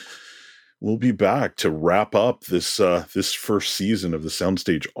we'll be back to wrap up this first season of the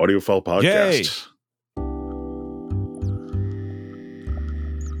Soundstage Audiophile Podcast. Yay.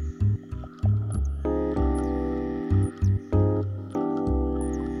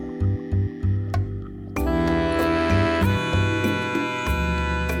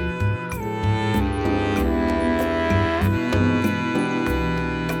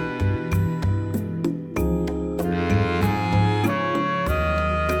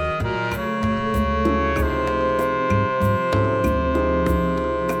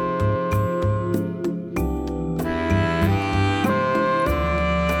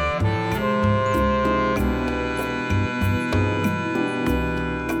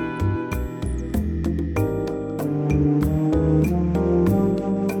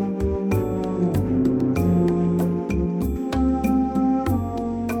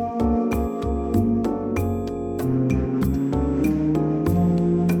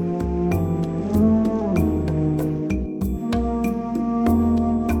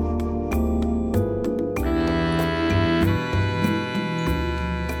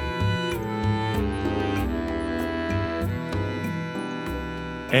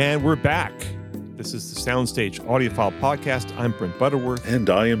 And we're back. This is the Soundstage Audiophile Podcast. I'm Brent Butterworth. And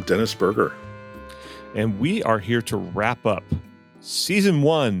I am Dennis Berger. And we are here to wrap up Season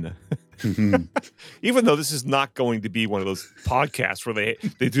 1. Even though this is not going to be one of those podcasts where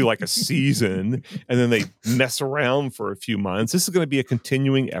they do like a season and then they mess around for a few months. This is going to be a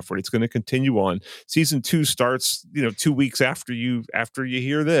continuing effort. It's going to continue on. Season 2 starts, 2 weeks after you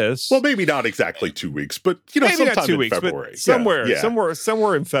hear this. Well, maybe not exactly 2 weeks, but maybe sometime not 2 weeks, in February. But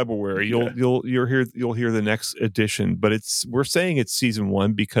somewhere in February, you'll hear the next edition. But we're saying it's Season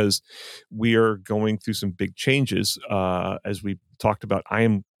 1 because we are going through some big changes, as we talked about. I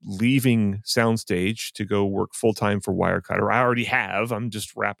am leaving Soundstage to go work full-time for Wirecutter, or I already have. I'm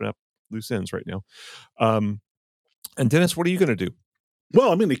just wrapping up loose ends right now. And Dennis, what are you going to do?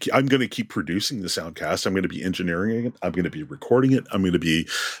 Well, I'm going to keep producing the Soundcast. I'm going to be engineering it. I'm going to be recording it. I'm going to be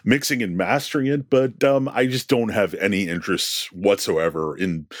mixing and mastering it. But I just don't have any interest whatsoever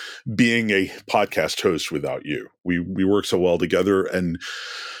in being a podcast host without you. We work so well together, and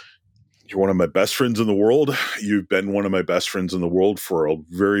you're one of my best friends in the world. You've been one of my best friends in the world for a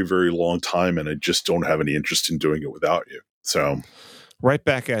very, very long time, and I just don't have any interest in doing it without you. So, right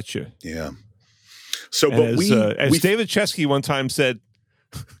back at you. Yeah. So, and but as David Chesky one time said,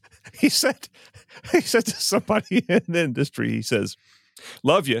 he said to somebody in the industry, he says,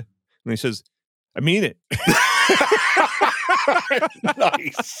 "Love you," and he says, "I mean it."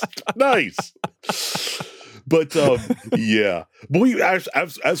 Nice. But yeah,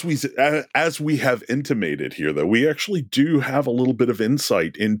 as we have intimated here, though, we actually do have a little bit of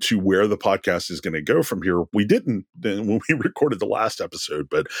insight into where the podcast is going to go from here. We didn't when we recorded the last episode,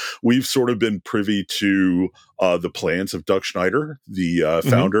 but we've sort of been privy to the plans of Doug Schneider, the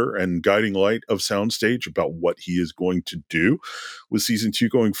founder and guiding light of Soundstage, about what he is going to do with Season 2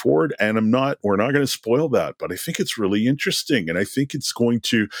 going forward. And we're not going to spoil that, but I think it's really interesting, and I think the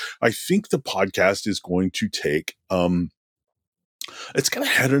podcast is going to take it's going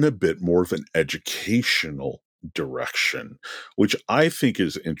to head in a bit more of an educational direction, which I think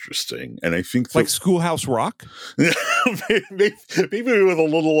is interesting. And I think like Schoolhouse Rock, maybe with a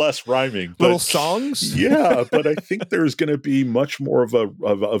little less rhyming, little songs. Yeah, but I think there's going to be much more of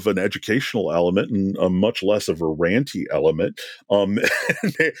an educational element and a much less of a ranty element.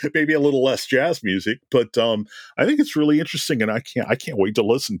 Maybe a little less jazz music, but I think it's really interesting, and I can't wait to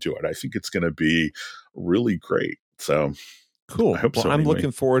listen to it. I think it's going to be really great. So cool. I hope well, so. I'm anyway.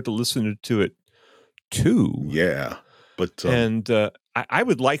 looking forward to listening to it too. Yeah. But and I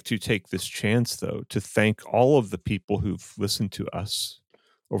would like to take this chance, though, to thank all of the people who've listened to us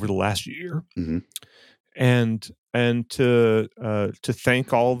over the last year, and to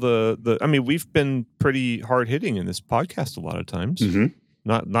thank all the. I mean, we've been pretty hard hitting in this podcast a lot of times,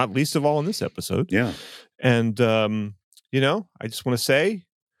 not least of all in this episode. Yeah, and I just want to say,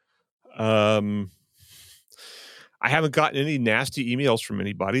 I haven't gotten any nasty emails from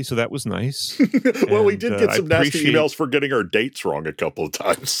anybody, so that was nice. Well, we did get some nasty emails for getting our dates wrong a couple of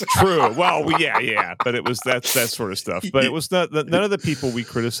times. True. Well, yeah, but it was that sort of stuff. But it was not none of the people we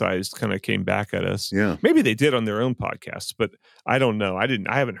criticized kind of came back at us. Yeah, maybe they did on their own podcasts, but I don't know. I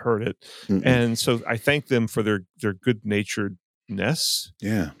haven't heard it, and so I thank them for their good naturedness.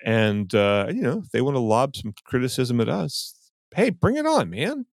 Yeah, and if they want to lob some criticism at us, hey, bring it on,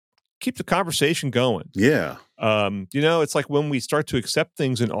 man. Keep the conversation going. Yeah. It's like when we start to accept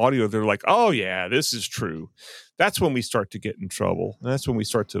things in audio, they're like, oh yeah, this is true. That's when we start to get in trouble. And that's when we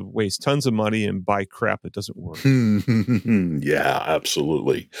start to waste tons of money and buy crap that doesn't work. Yeah,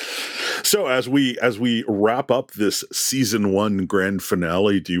 absolutely. So as we wrap up this season 1 grand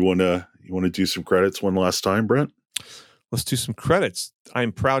finale, do you want to do some credits one last time, Brent? Let's do some credits.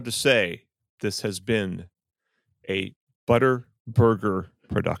 I'm proud to say this has been a Butter Burger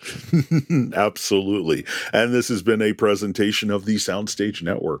production. Absolutely. And this has been a presentation of the Soundstage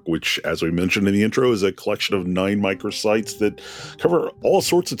Network, which, as we mentioned in the intro, is a collection of 9 microsites that cover all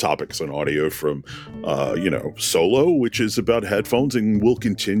sorts of topics on audio, from Solo, which is about headphones and will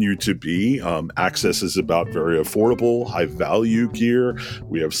continue to be. Access is about very affordable, high value gear.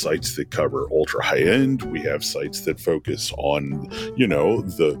 We have sites that cover ultra high end. We have sites that focus on,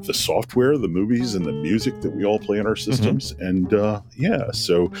 the software, the movies, and the music that we all play in our systems. And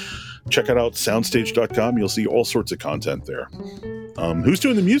so check it out, soundstage.com. You'll see all sorts of content there. Who's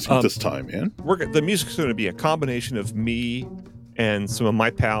doing the music this time, man? The music's going to be a combination of me and some of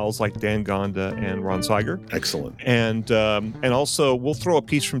my pals like Dan Gonda and Ron Zeiger. Excellent. And also we'll throw a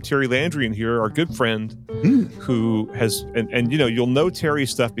piece from Terry Landry in here, our good friend, who has and you'll know Terry's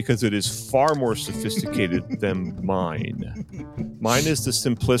stuff because it is far more sophisticated than mine. Mine is the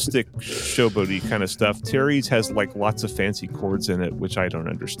simplistic showboaty kind of stuff. Terry's has like lots of fancy chords in it, which I don't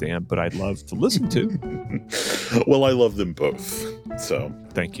understand, but I'd love to listen to. Well, I love them both. So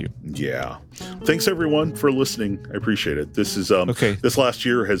thank you. Yeah. Thanks everyone for listening. I appreciate it. This is okay. This last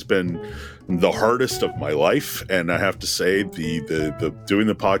year has been the hardest of my life, and I have to say the doing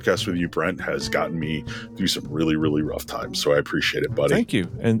the podcast with you, Brent, has gotten me through some really, really rough times. So I appreciate it, buddy. Thank you.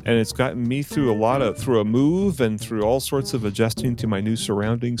 And it's gotten me through through a move and through all sorts of adjusting to my new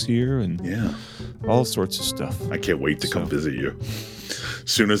surroundings here and all sorts of stuff. I can't wait to come visit you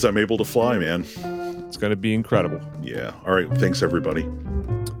as soon as I'm able to fly, man. It's going to be incredible. Yeah. All right. Thanks, everybody.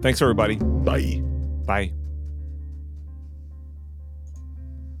 Thanks, everybody. Bye. Bye.